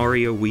from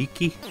Damario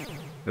Wiki?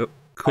 Oh,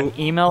 cool. An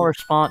email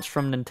response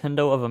from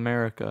Nintendo of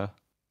America.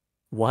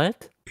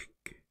 What?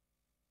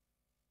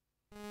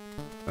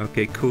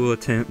 Okay, cool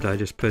attempt I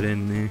just put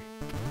in there.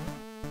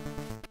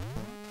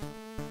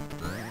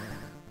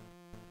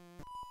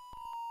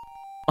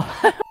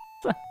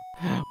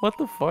 What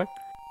the fuck?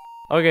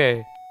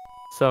 Okay,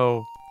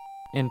 so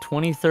in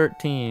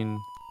 2013,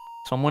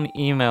 someone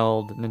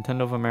emailed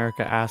Nintendo of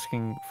America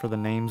asking for the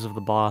names of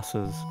the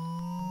bosses,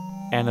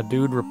 and a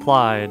dude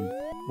replied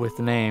with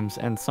names,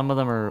 and some of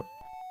them are...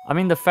 I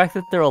mean, the fact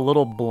that they're a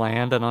little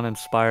bland and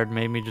uninspired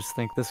made me just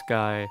think this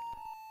guy...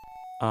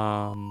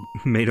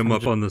 Made him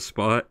up on the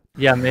spot?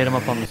 Yeah, made him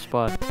up on the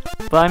spot.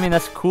 But I mean,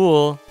 that's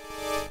cool.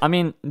 I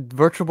mean,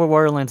 Virtual Boy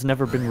Wario Land's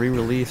never been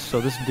re-released,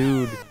 so this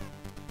dude...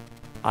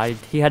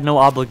 he had no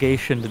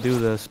obligation to do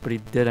this, but he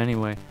did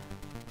anyway.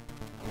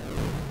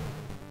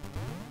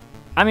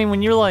 I mean,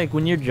 when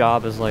your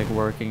job is like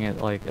working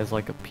at like as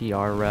like a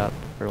PR rep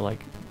or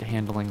like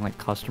handling like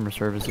customer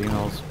service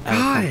emails at a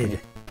company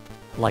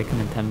like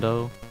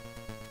Nintendo,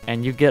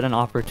 and you get an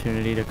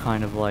opportunity to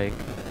kind of like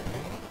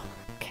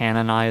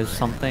canonize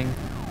something,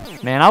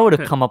 man, I would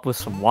have come up with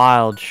some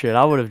wild shit.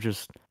 I would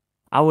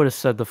have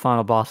said the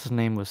final boss's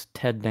name was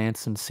Ted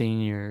Danson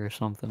Sr. or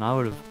something. I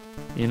would have,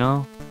 you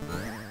know?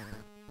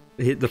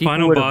 The People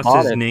final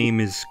boss's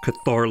name is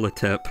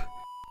Catharlatep.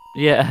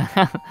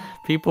 Yeah,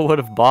 people would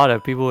have bought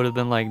it. People would have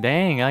been like,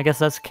 dang, I guess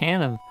that's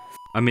canon.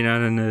 I mean, I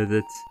don't know,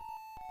 that's...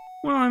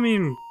 Well, I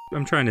mean,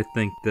 I'm trying to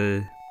think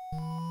it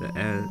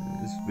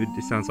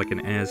sounds like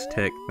an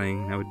Aztec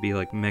thing. That would be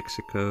like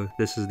Mexico.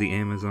 This is the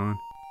Amazon.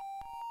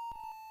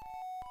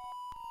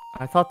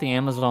 I thought the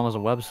Amazon was a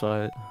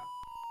website.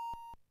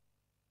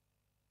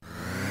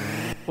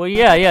 Well,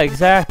 yeah,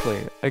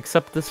 exactly.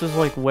 Except this is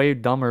like way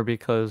dumber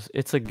because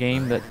it's a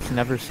game that's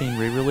never seen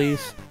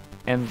re-release,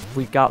 and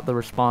we got the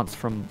response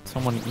from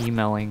someone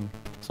emailing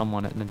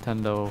someone at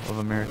Nintendo of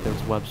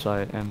America's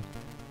website, and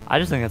I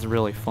just think that's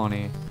really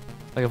funny.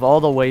 Like, of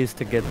all the ways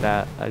to get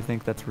that, I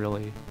think that's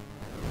really,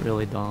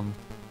 really dumb.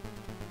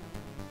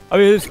 I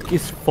mean,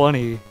 it's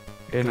funny.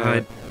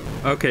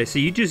 Okay, so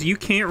you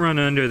can't run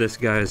under this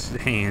guy's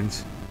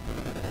hands.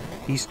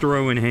 He's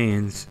throwing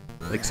hands.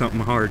 Like something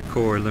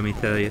hardcore, let me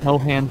tell you. No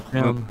hands,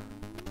 Jim.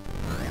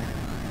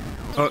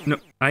 Oh, no.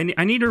 I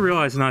need to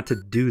realize not to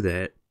do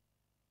that.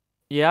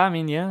 Yeah, I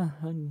mean, yeah.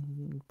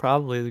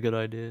 Probably a good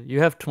idea. You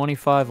have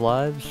 25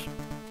 lives?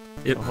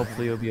 Yep. So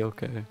hopefully you'll be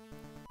okay.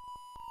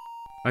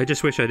 I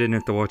just wish I didn't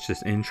have to watch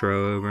this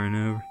intro over and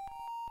over.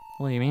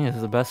 What do you mean?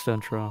 It's the best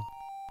intro.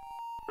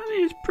 I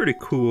mean, it's pretty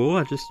cool.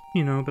 I just,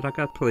 but I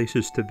got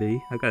places to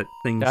be. I got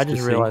things to see. I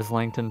just realized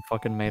Langton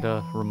fucking made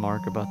a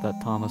remark about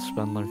that Thomas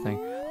Spindler thing.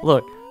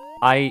 Look,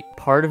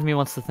 part of me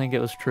wants to think it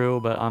was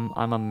true, but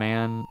I'm a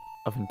man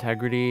of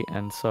integrity,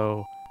 and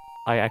so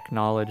I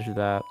acknowledge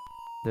that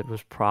it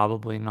was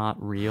probably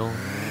not real.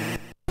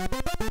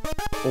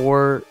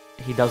 Or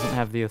he doesn't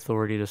have the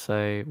authority to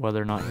say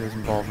whether or not he was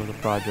involved with the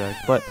project.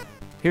 But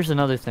here's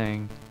another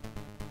thing.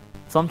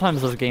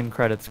 Sometimes those game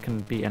credits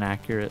can be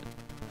inaccurate.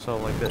 So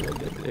like it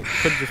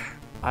could just,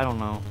 I don't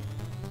know.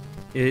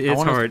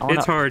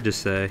 It's hard to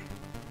say.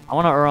 I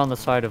want to err on the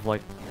side of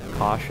like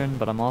caution,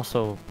 but I'm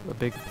also a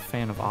big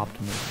fan of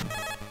optimism.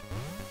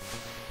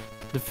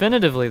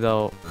 Definitively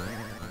though,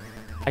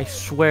 I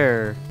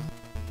swear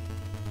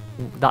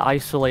the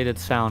isolated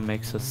sound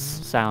makes a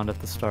sound at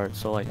the start,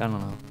 so like, I don't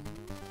know.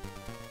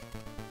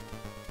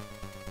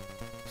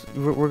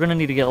 So we're gonna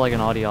need to get like an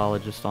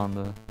audiologist on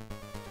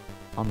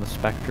the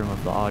spectrum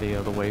of the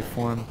audio, the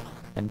waveform,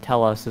 and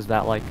tell us, is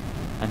that like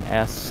an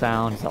S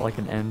sound, is that like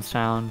an N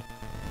sound?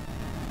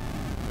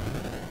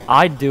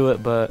 I'd do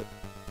it, but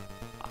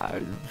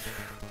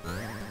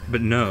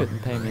But no. Couldn't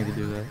pay me to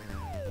do that.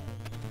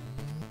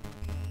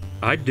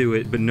 I'd do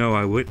it, but no,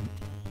 I wouldn't.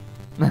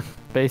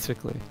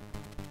 Basically.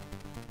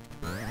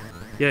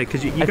 Yeah,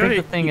 because you I gotta... think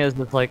the thing is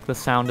that like the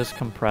sound is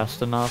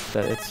compressed enough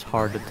that it's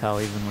hard to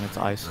tell even when it's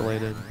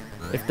isolated.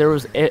 If there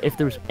was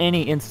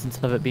any instance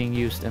of it being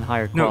used in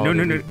higher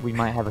quality, No. we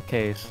might have a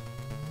case.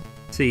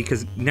 See,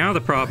 because now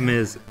the problem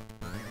is,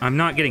 I'm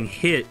not getting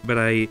hit, but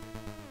I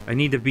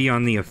need to be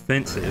on the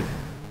offensive.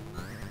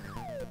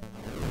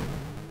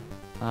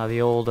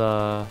 The old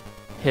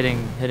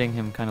hitting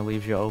him kind of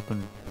leaves you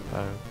open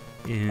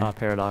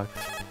paradox.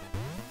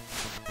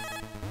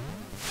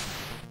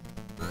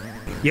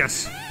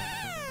 Yes.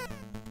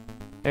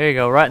 There you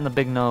go, right in the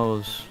big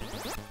nose.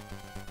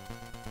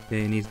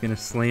 Okay, and he's gonna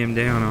slam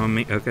down on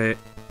me. Okay.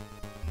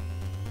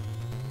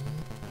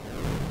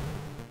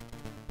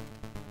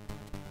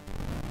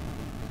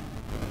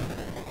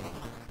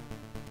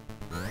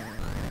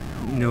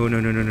 No.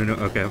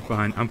 Okay,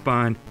 I'm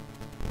fine.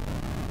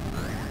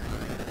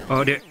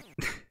 Oh, dude.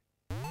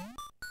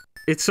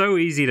 It's so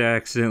easy to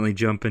accidentally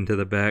jump into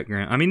the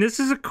background. I mean, this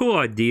is a cool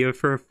idea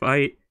for a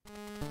fight.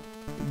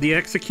 The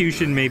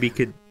execution maybe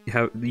could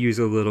use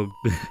a little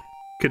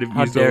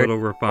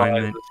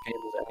refinement. This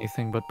game is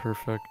anything but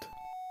perfect.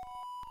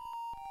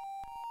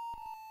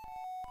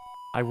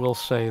 I will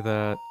say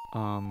that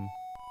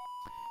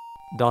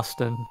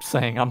Dustin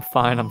saying I'm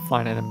fine,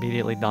 and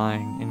immediately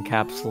dying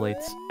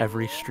encapsulates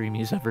every stream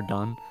he's ever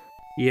done.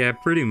 Yeah,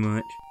 pretty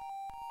much.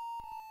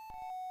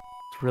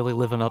 It's really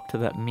living up to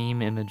that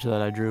meme image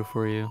that I drew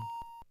for you.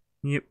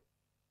 Yep.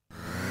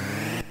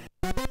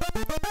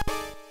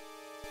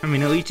 I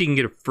mean, at least you can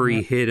get a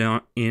free hit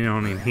in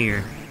on him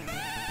here.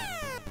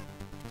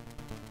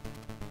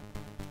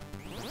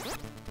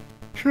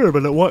 Sure,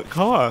 but at what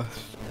cost?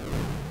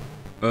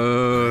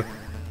 I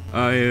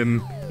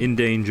am in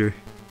danger.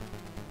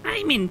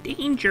 I'm in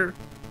danger.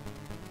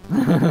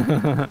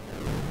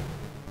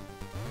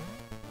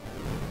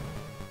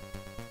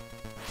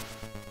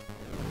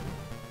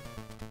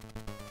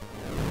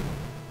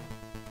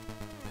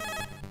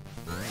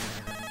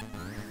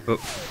 Oh,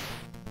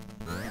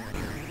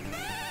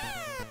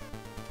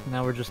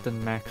 Now we're just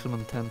in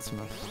maximum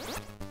tenseness.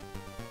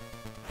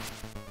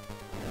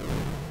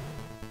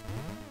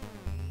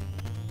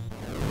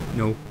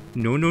 no.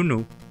 No, no,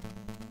 no.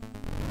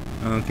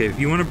 Okay, if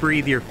you want to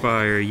breathe your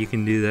fire, you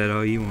can do that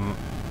all you want.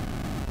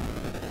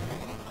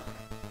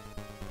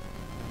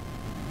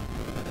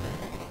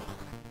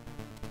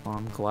 Oh,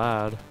 I'm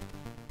glad.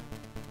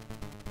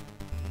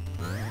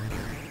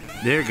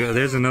 There you go,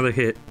 there's another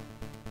hit.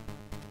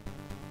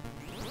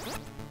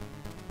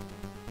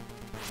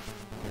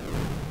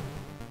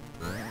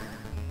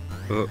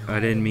 Oh, I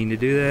didn't mean to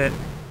do that.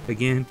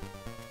 Again.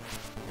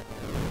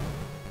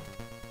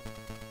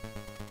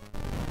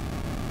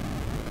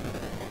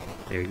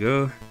 There you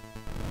go.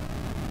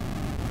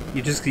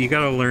 You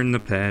gotta learn the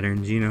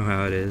patterns, you know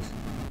how it is.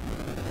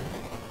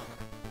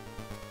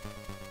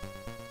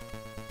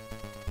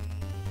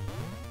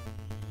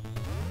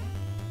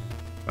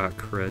 Ah,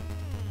 crud.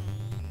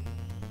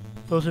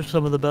 Those are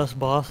some of the best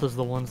bosses,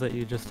 the ones that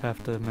you just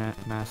have to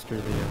master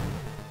the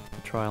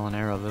trial and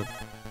error of it.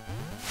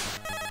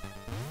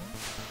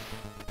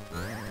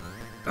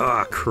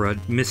 Ah, crud.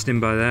 Missed him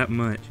by that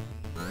much.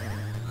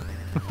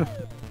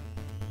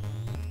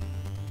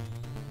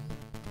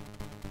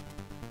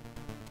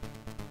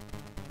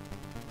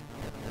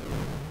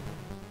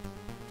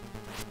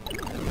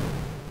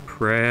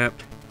 Crap.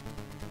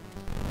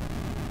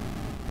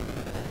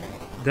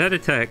 That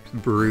attack's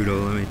brutal,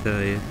 let me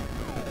tell you.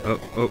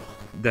 Oh,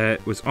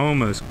 that was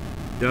almost...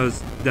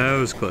 That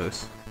was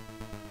close.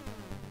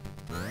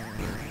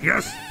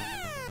 Yes.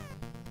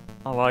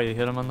 Oh wow, you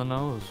hit him on the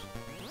nose.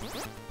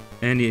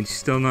 And he's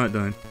still not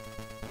done.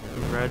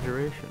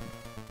 Congratulations.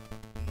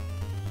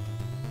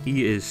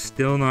 He is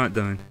still not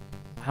done.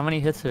 How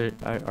many hits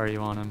are you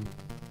on him?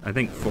 I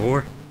think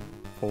 4.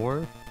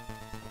 4?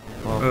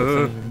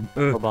 Well, if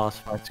it's a boss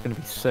fight, it's gonna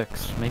be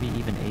 6, maybe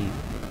even 8.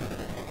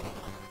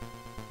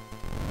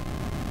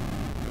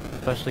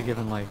 Especially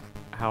given like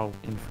how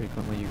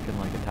infrequently you can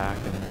like attack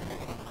him.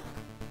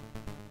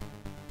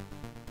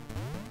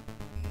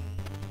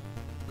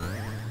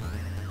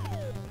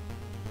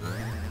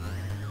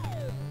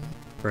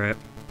 Crap.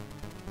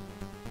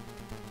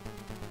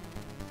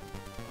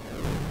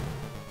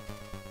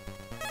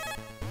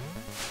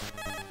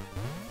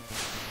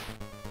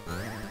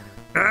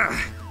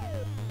 Ah.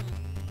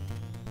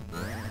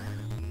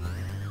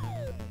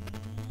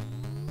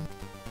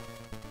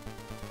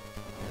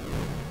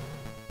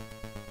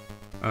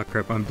 Oh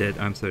crap, I'm dead.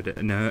 I'm so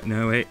dead. No,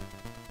 wait.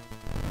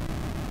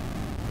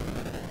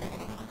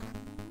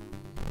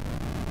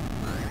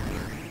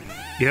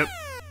 Yep.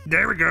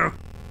 There we go.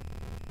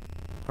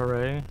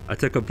 Hooray. I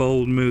took a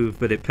bold move,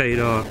 but it paid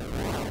off.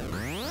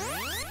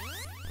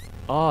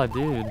 Oh,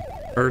 dude.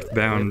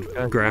 Earthbound Wait,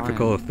 that's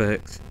graphical fine.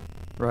 effects.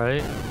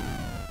 Right?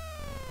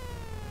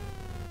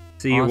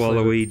 See you, Honestly,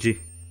 Waluigi.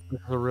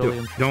 This is a really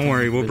interesting Don't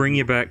worry, we'll bring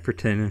you video. back for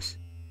tennis.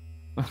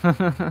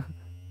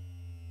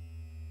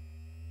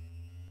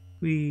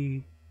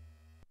 Whee.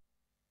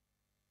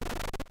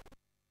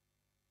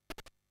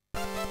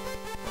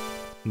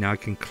 Now I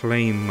can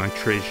claim my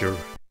treasure.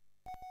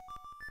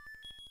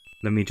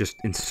 Let me just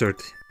insert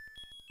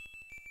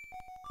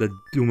the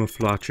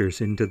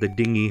Doomaflotchers into the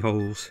dingy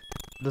holes.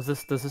 Does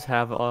this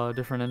have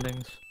different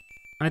endings?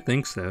 I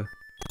think so.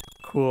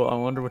 Cool. I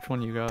wonder which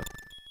one you got.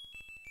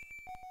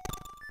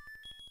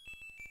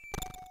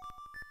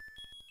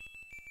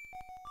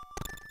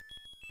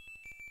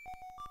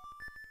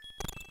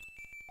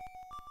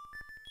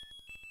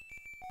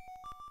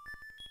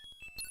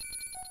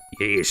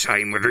 Yes,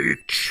 I'm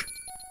rich.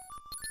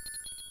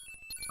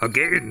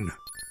 Again.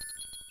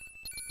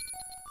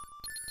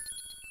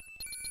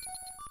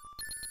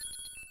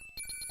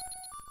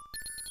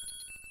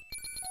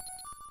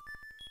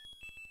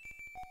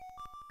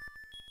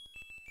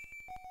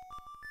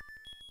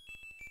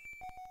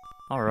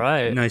 All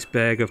right. Nice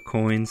bag of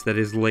coins that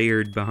is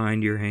layered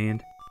behind your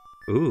hand.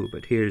 Ooh,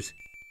 but here's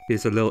a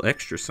little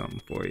extra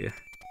something for you.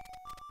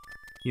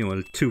 You know,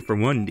 a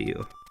 2-for-1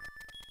 deal.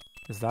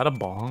 Is that a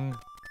bong?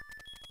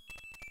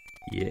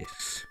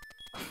 Yes.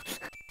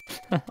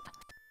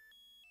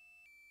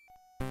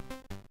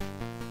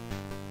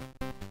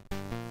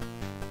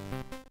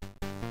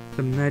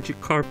 The magic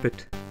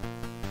carpet.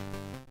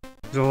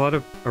 There's a lot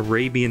of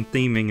Arabian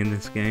theming in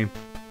this game.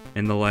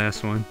 And the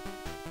last one.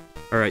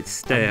 Alright, I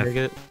staff. dig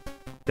it.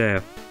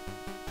 Staff.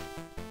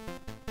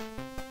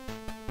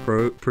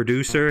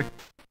 Producer,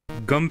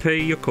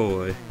 Gunpei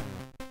Yokoi.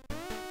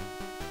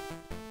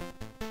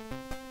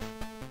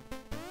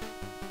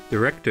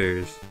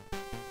 Directors,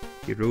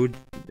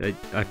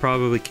 I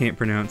probably can't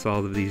pronounce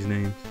all of these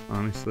names,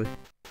 honestly.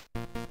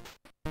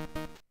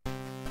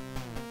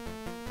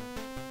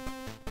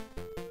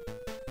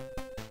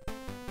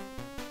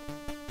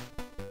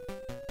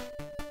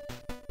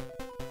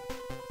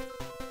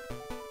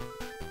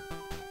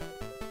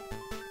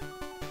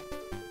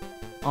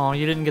 Oh,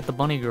 you didn't get the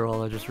bunny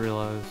girl, I just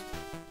realized.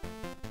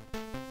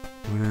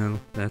 Well,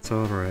 that's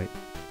alright.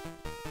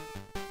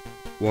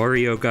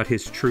 Wario got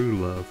his true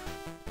love.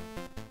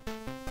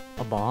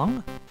 A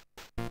bong?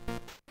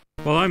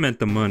 Well, I meant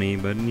the money,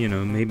 but you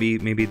know,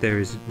 maybe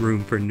there's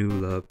room for new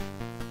love.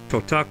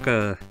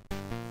 Totaka,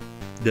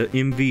 the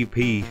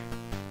MVP.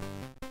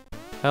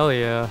 Hell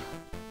yeah.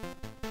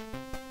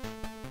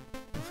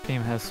 This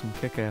game has some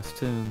kick-ass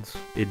tunes.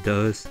 It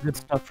does. Good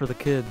stuff for the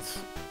kids.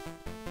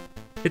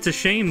 It's a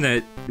shame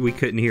that we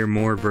couldn't hear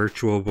more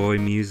Virtual Boy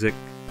music.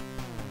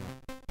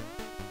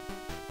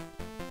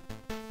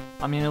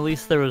 I mean, at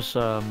least there was,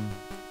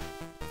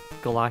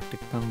 Galactic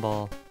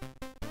Pinball.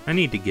 I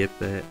need to get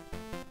that.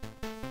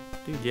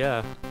 Dude,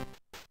 yeah.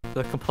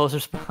 The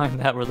composers behind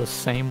that were the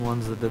same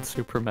ones that did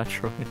Super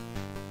Metroid.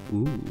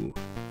 Ooh.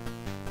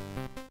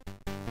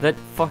 That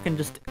fucking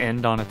just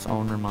end on its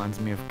own reminds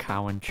me of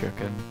Cow and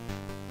Chicken.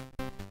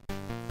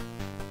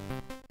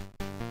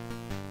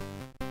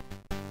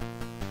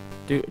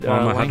 Dude,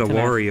 Mama had a Langton,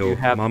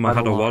 Wario. Mama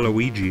had a Waddle-On.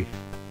 Waluigi.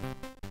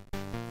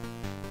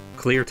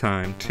 Clear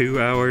time,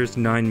 2 hours,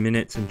 9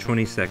 minutes, and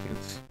 20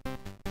 seconds.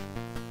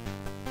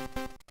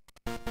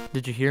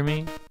 Did you hear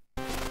me?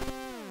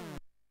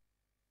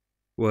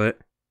 What?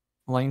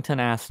 Langton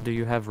asked, do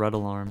you have Red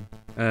Alarm?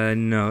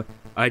 No.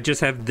 I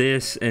just have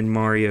this and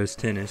Mario's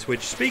Tennis,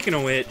 which, speaking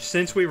of which,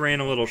 since we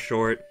ran a little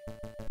short,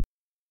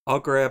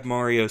 I'll grab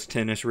Mario's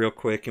Tennis real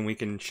quick and we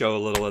can show a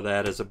little of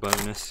that as a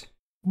bonus.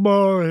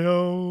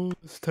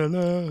 Mario's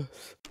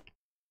Tennis.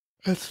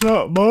 It's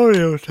not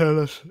Mario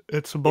Tennis.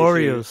 It's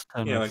Mario's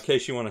Tennis. You know, in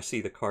case you want to see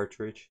the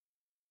cartridge.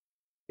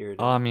 Here it is.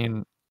 I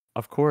mean,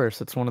 of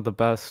course, it's one of the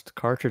best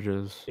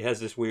cartridges. It has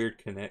this weird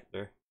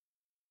connector.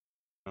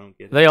 I don't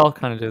get it. They all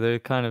kind of do. They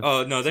kind of.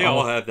 Oh, no, they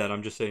all have that.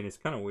 I'm just saying it's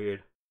kind of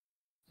weird.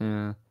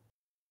 Yeah.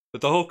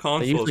 But the whole They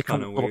console usually is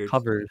come kind of with little weird.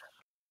 covers.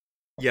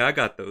 Yeah, I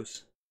got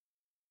those.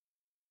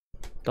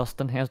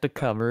 Dustin has the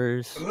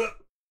covers.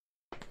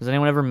 Has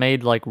anyone ever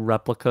made like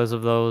replicas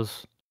of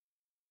those?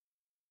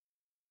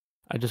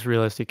 I just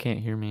realized he can't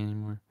hear me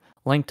anymore.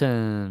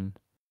 Langton,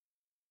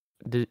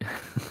 did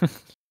do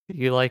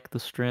you like the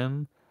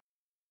stream?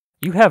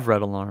 You have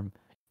Red Alarm.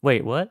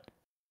 Wait, what?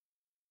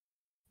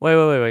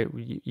 Wait.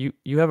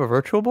 You have a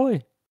Virtual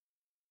Boy?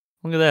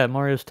 Look at that,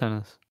 Mario's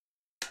Tennis.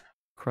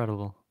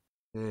 Incredible.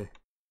 Yeah.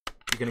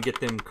 You're gonna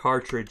get them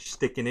cartridge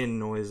sticking in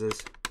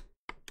noises.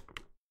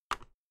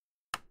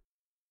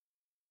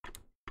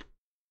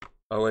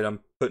 Oh wait, I'm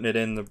putting it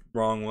in the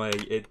wrong way.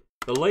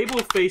 The label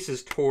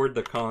faces toward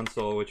the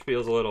console, which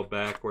feels a little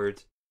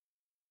backwards.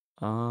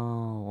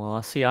 Oh,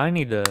 well, see, I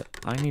need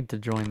to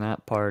join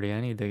that party.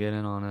 I need to get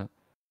in on it.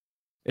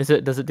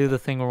 Does it do the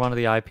thing where one of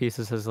the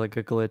eyepieces has like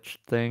a glitch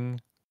thing?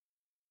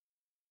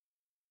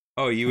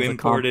 Oh, you There's a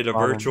imported a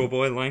problem. Virtual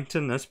Boy,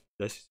 Langton? That's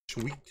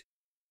sweet.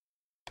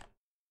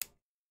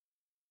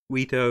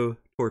 Sweeto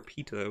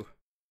Torpedo.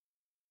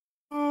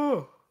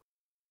 Oh.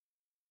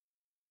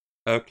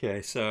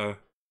 Okay, so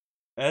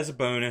as a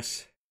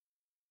bonus,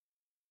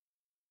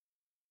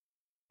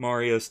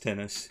 Mario's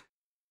Tennis.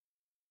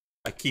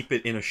 I keep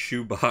it in a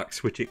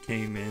shoebox, which it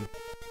came in.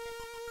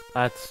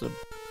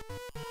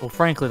 Well,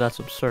 frankly, that's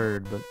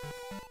absurd, but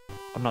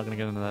I'm not gonna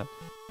get into that.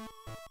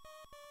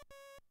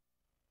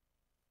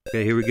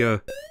 Okay, here we go.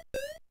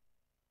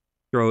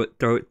 Throw it,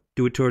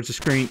 do it towards the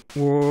screen.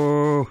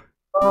 Whoa!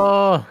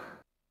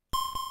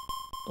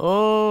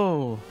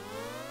 Oh!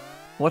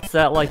 What's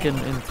that like in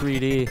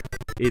 3D?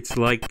 It's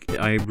like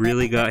I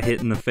really got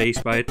hit in the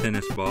face by a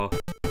tennis ball.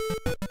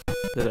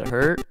 Did it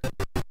hurt?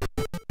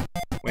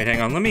 Wait,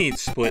 hang on, let me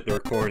split the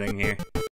recording here.